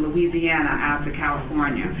Texas and Louisiana out to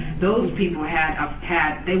California. Those people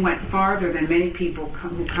they went farther than many people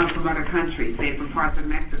who come from other countries, say from parts of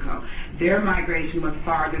Mexico. Their migration was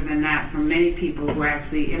farther than that from many people who were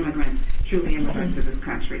actually truly immigrants to this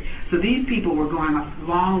country. So these people were going a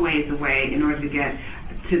long ways away in order to get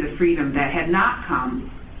to the freedom that had not come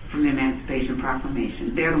from the Emancipation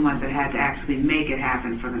Proclamation. They're the ones that had to actually make it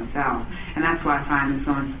happen for themselves. And that's why I find them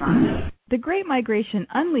so inspiring. The Great Migration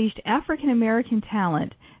unleashed African American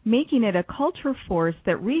talent, making it a culture force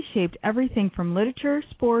that reshaped everything from literature,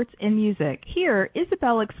 sports, and music. Here,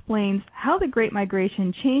 Isabel explains how the Great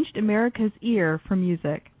Migration changed America's ear for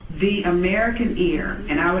music. The American ear,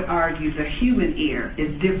 and I would argue the human ear,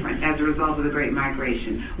 is different as a result of the Great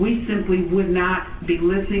Migration. We simply would not be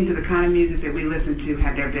listening to the kind of music that we listen to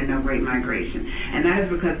had there been no Great Migration. And that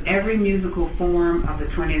is because every musical form of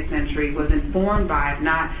the 20th century was informed by, if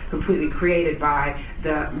not completely created by,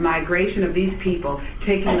 the migration of these people,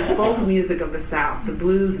 taking the folk music of the South, the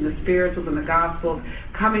blues and the spirituals and the gospels,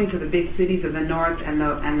 coming to the big cities of the North and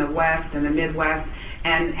the West and the Midwest,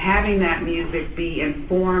 and having that music be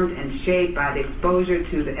informed and shaped by the exposure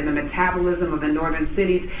to and the metabolism of the northern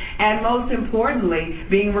cities, and most importantly,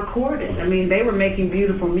 being recorded. I mean, they were making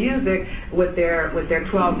beautiful music with their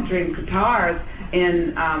 12-string guitars,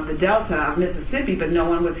 in the Delta of Mississippi, but no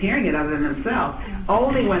one was hearing it other than themselves.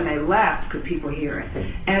 Only when they left could people hear it.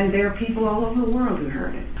 And there are people all over the world who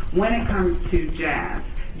heard it. When it comes to jazz,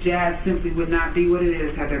 jazz simply would not be what it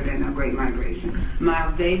is had there been a great migration.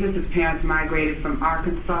 Miles Davis, his parents migrated from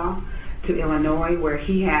Arkansas to Illinois, where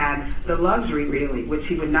he had the luxury, really, which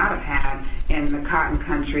he would not have had in the cotton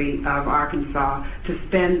country of Arkansas, to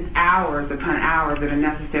spend hours upon hours that are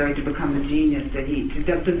necessary to become the genius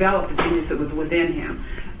to develop the genius that was within him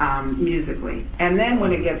musically. And then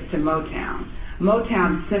when it gets to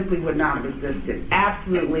Motown simply would not have existed.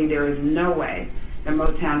 Absolutely, there is no way that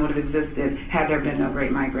Motown would have existed had there been no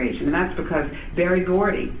Great Migration. And that's because Berry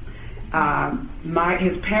Gordy,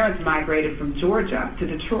 his parents migrated from Georgia to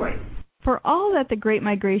Detroit. For all that the Great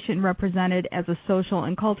Migration represented as a social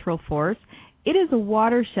and cultural force, it is a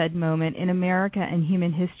watershed moment in America and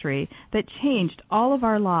human history that changed all of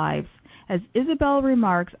our lives, as Isabel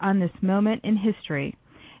remarks on this moment in history,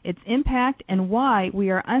 its impact, and why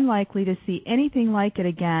we are unlikely to see anything like it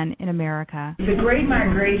again in America. The Great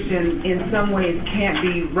Migration in some ways can't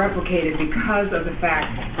be replicated because of the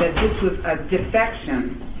fact that this was a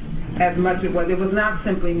defection as much as it was. It was not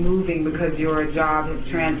simply moving because your job has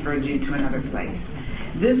transferred you to another place.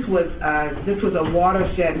 This was a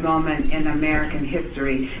watershed moment in American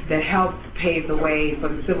history that helped pave the way for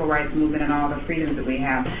the civil rights movement and all the freedoms that we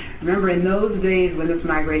have. Remember, in those days when this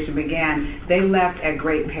migration began, they left at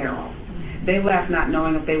great peril. They left not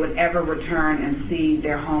knowing if they would ever return and see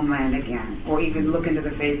their homeland again, or even look into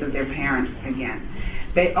the face of their parents again.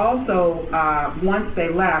 They also, once they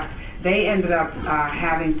left, they ended up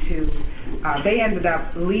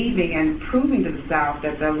leaving and proving to the South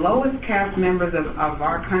that the lowest caste members of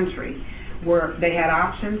our country they had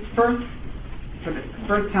options. For the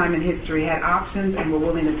first time in history, had options and were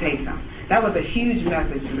willing to take them. That was a huge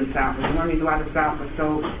message to the South. It was one reason why the South was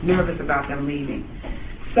so nervous about them leaving.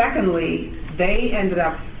 Secondly, they ended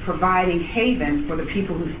up providing haven for the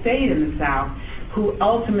people who stayed in the South, who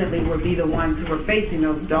ultimately would be the ones who were facing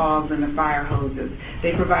those dogs and the fire hoses.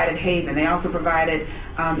 They provided haven. They also provided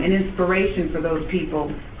an inspiration for those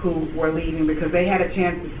people who were leaving, because they had a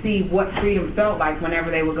chance to see what freedom felt like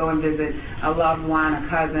whenever they would go and visit a loved one, a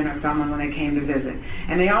cousin, or someone when they came to visit.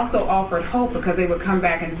 And they also offered hope because they would come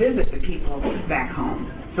back and visit the people back home.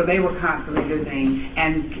 So they were constantly visiting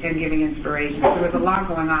and giving inspiration. So there was a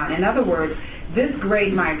lot going on. In other words, this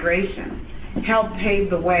Great Migration helped pave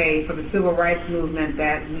the way for the civil rights movement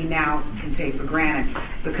that we now can take for granted,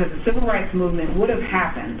 because the civil rights movement would have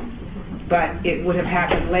happened, but it would have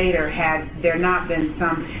happened later had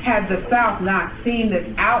the South not seen this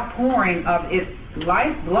outpouring of its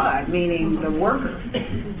lifeblood, meaning the workers.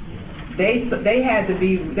 They had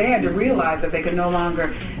to realize that they could no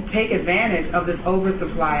longer take advantage of this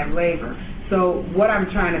oversupply of labor. So what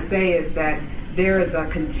I'm trying to say is that there is a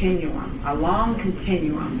continuum, a long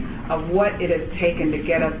continuum of what it has taken to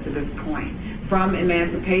get us to this point. From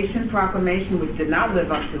Emancipation Proclamation, which did not live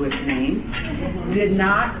up to its name, did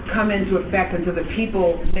not come into effect until the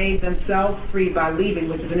people made themselves free by leaving,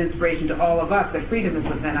 which is an inspiration to all of us, that freedom is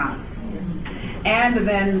within us. And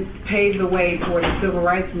then paved the way for the civil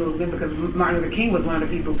rights movement, because Martin Luther King was one of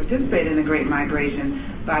the people who participated in the Great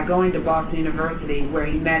Migration by going to Boston University, where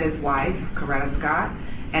he met his wife, Coretta Scott,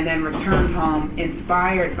 and then returned home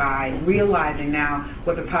inspired by realizing now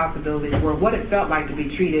what the possibilities were, what it felt like to be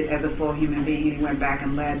treated as a full human being, and he went back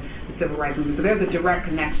and led the civil rights movement. So there's a direct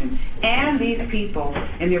connection. And these people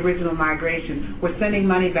in the original migration were sending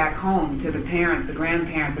money back home to the parents, the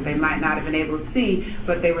grandparents that they might not have been able to see,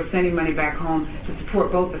 but they were sending money back home to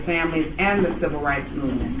support both the families and the civil rights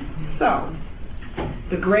movement. So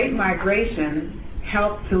the Great Migration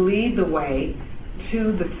helped to lead the way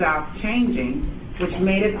to the South changing, which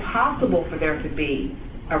made it possible for there to be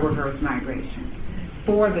a reverse migration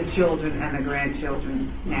for the children and the grandchildren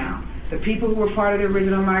now. The people who were part of the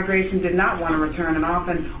original migration did not want to return, and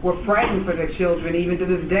often were frightened for their children, even to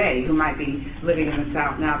this day, who might be living in the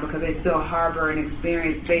South now, because they still harbor and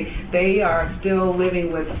experience, they are still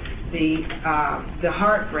living with the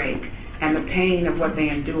heartbreak and the pain of what they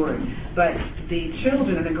endured. But the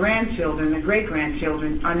children and the grandchildren, the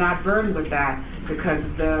great-grandchildren, are not burdened with that, because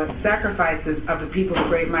the sacrifices of the people of the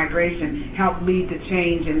Great Migration helped lead to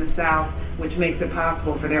change in the South, which makes it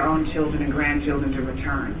possible for their own children and grandchildren to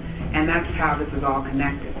return. And that's how this is all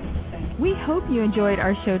connected. We hope you enjoyed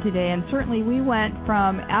our show today, and certainly we went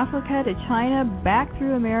from Africa to China, back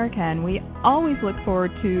through America, and we always look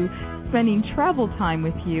forward to spending travel time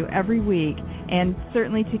with you every week, and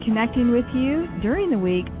certainly to connecting with you during the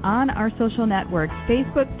week on our social networks,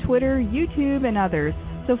 Facebook, Twitter, YouTube, and others.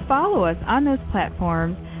 So follow us on those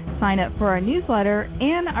platforms, sign up for our newsletter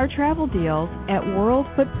and our travel deals at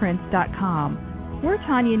worldfootprints.com. We're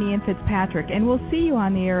Tanya and Ian Fitzpatrick, and we'll see you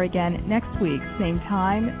on the air again next week, same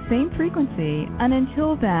time, same frequency. And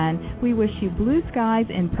until then, we wish you blue skies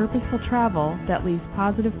and purposeful travel that leaves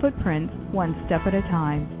positive footprints one step at a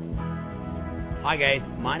time. Hi guys,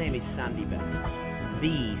 my name is Sandy Best,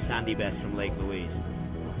 the Sandy Best from Lake Louise.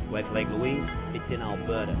 Where's Lake Louise? It's in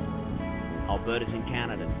Alberta. Alberta's in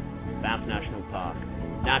Canada. Banff National Park.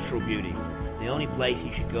 Natural beauty. The only place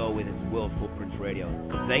you should go with is World Footprints Radio,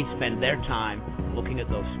 because they spend their time looking at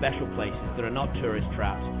those special places that are not tourist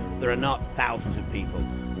traps, that are not thousands of people.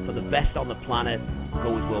 For the best on the planet,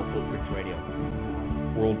 go with World Footprints Radio.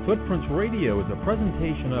 World Footprints Radio is a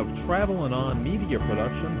presentation of Travel and On Media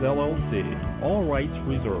Productions, LLC. All rights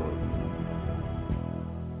reserved.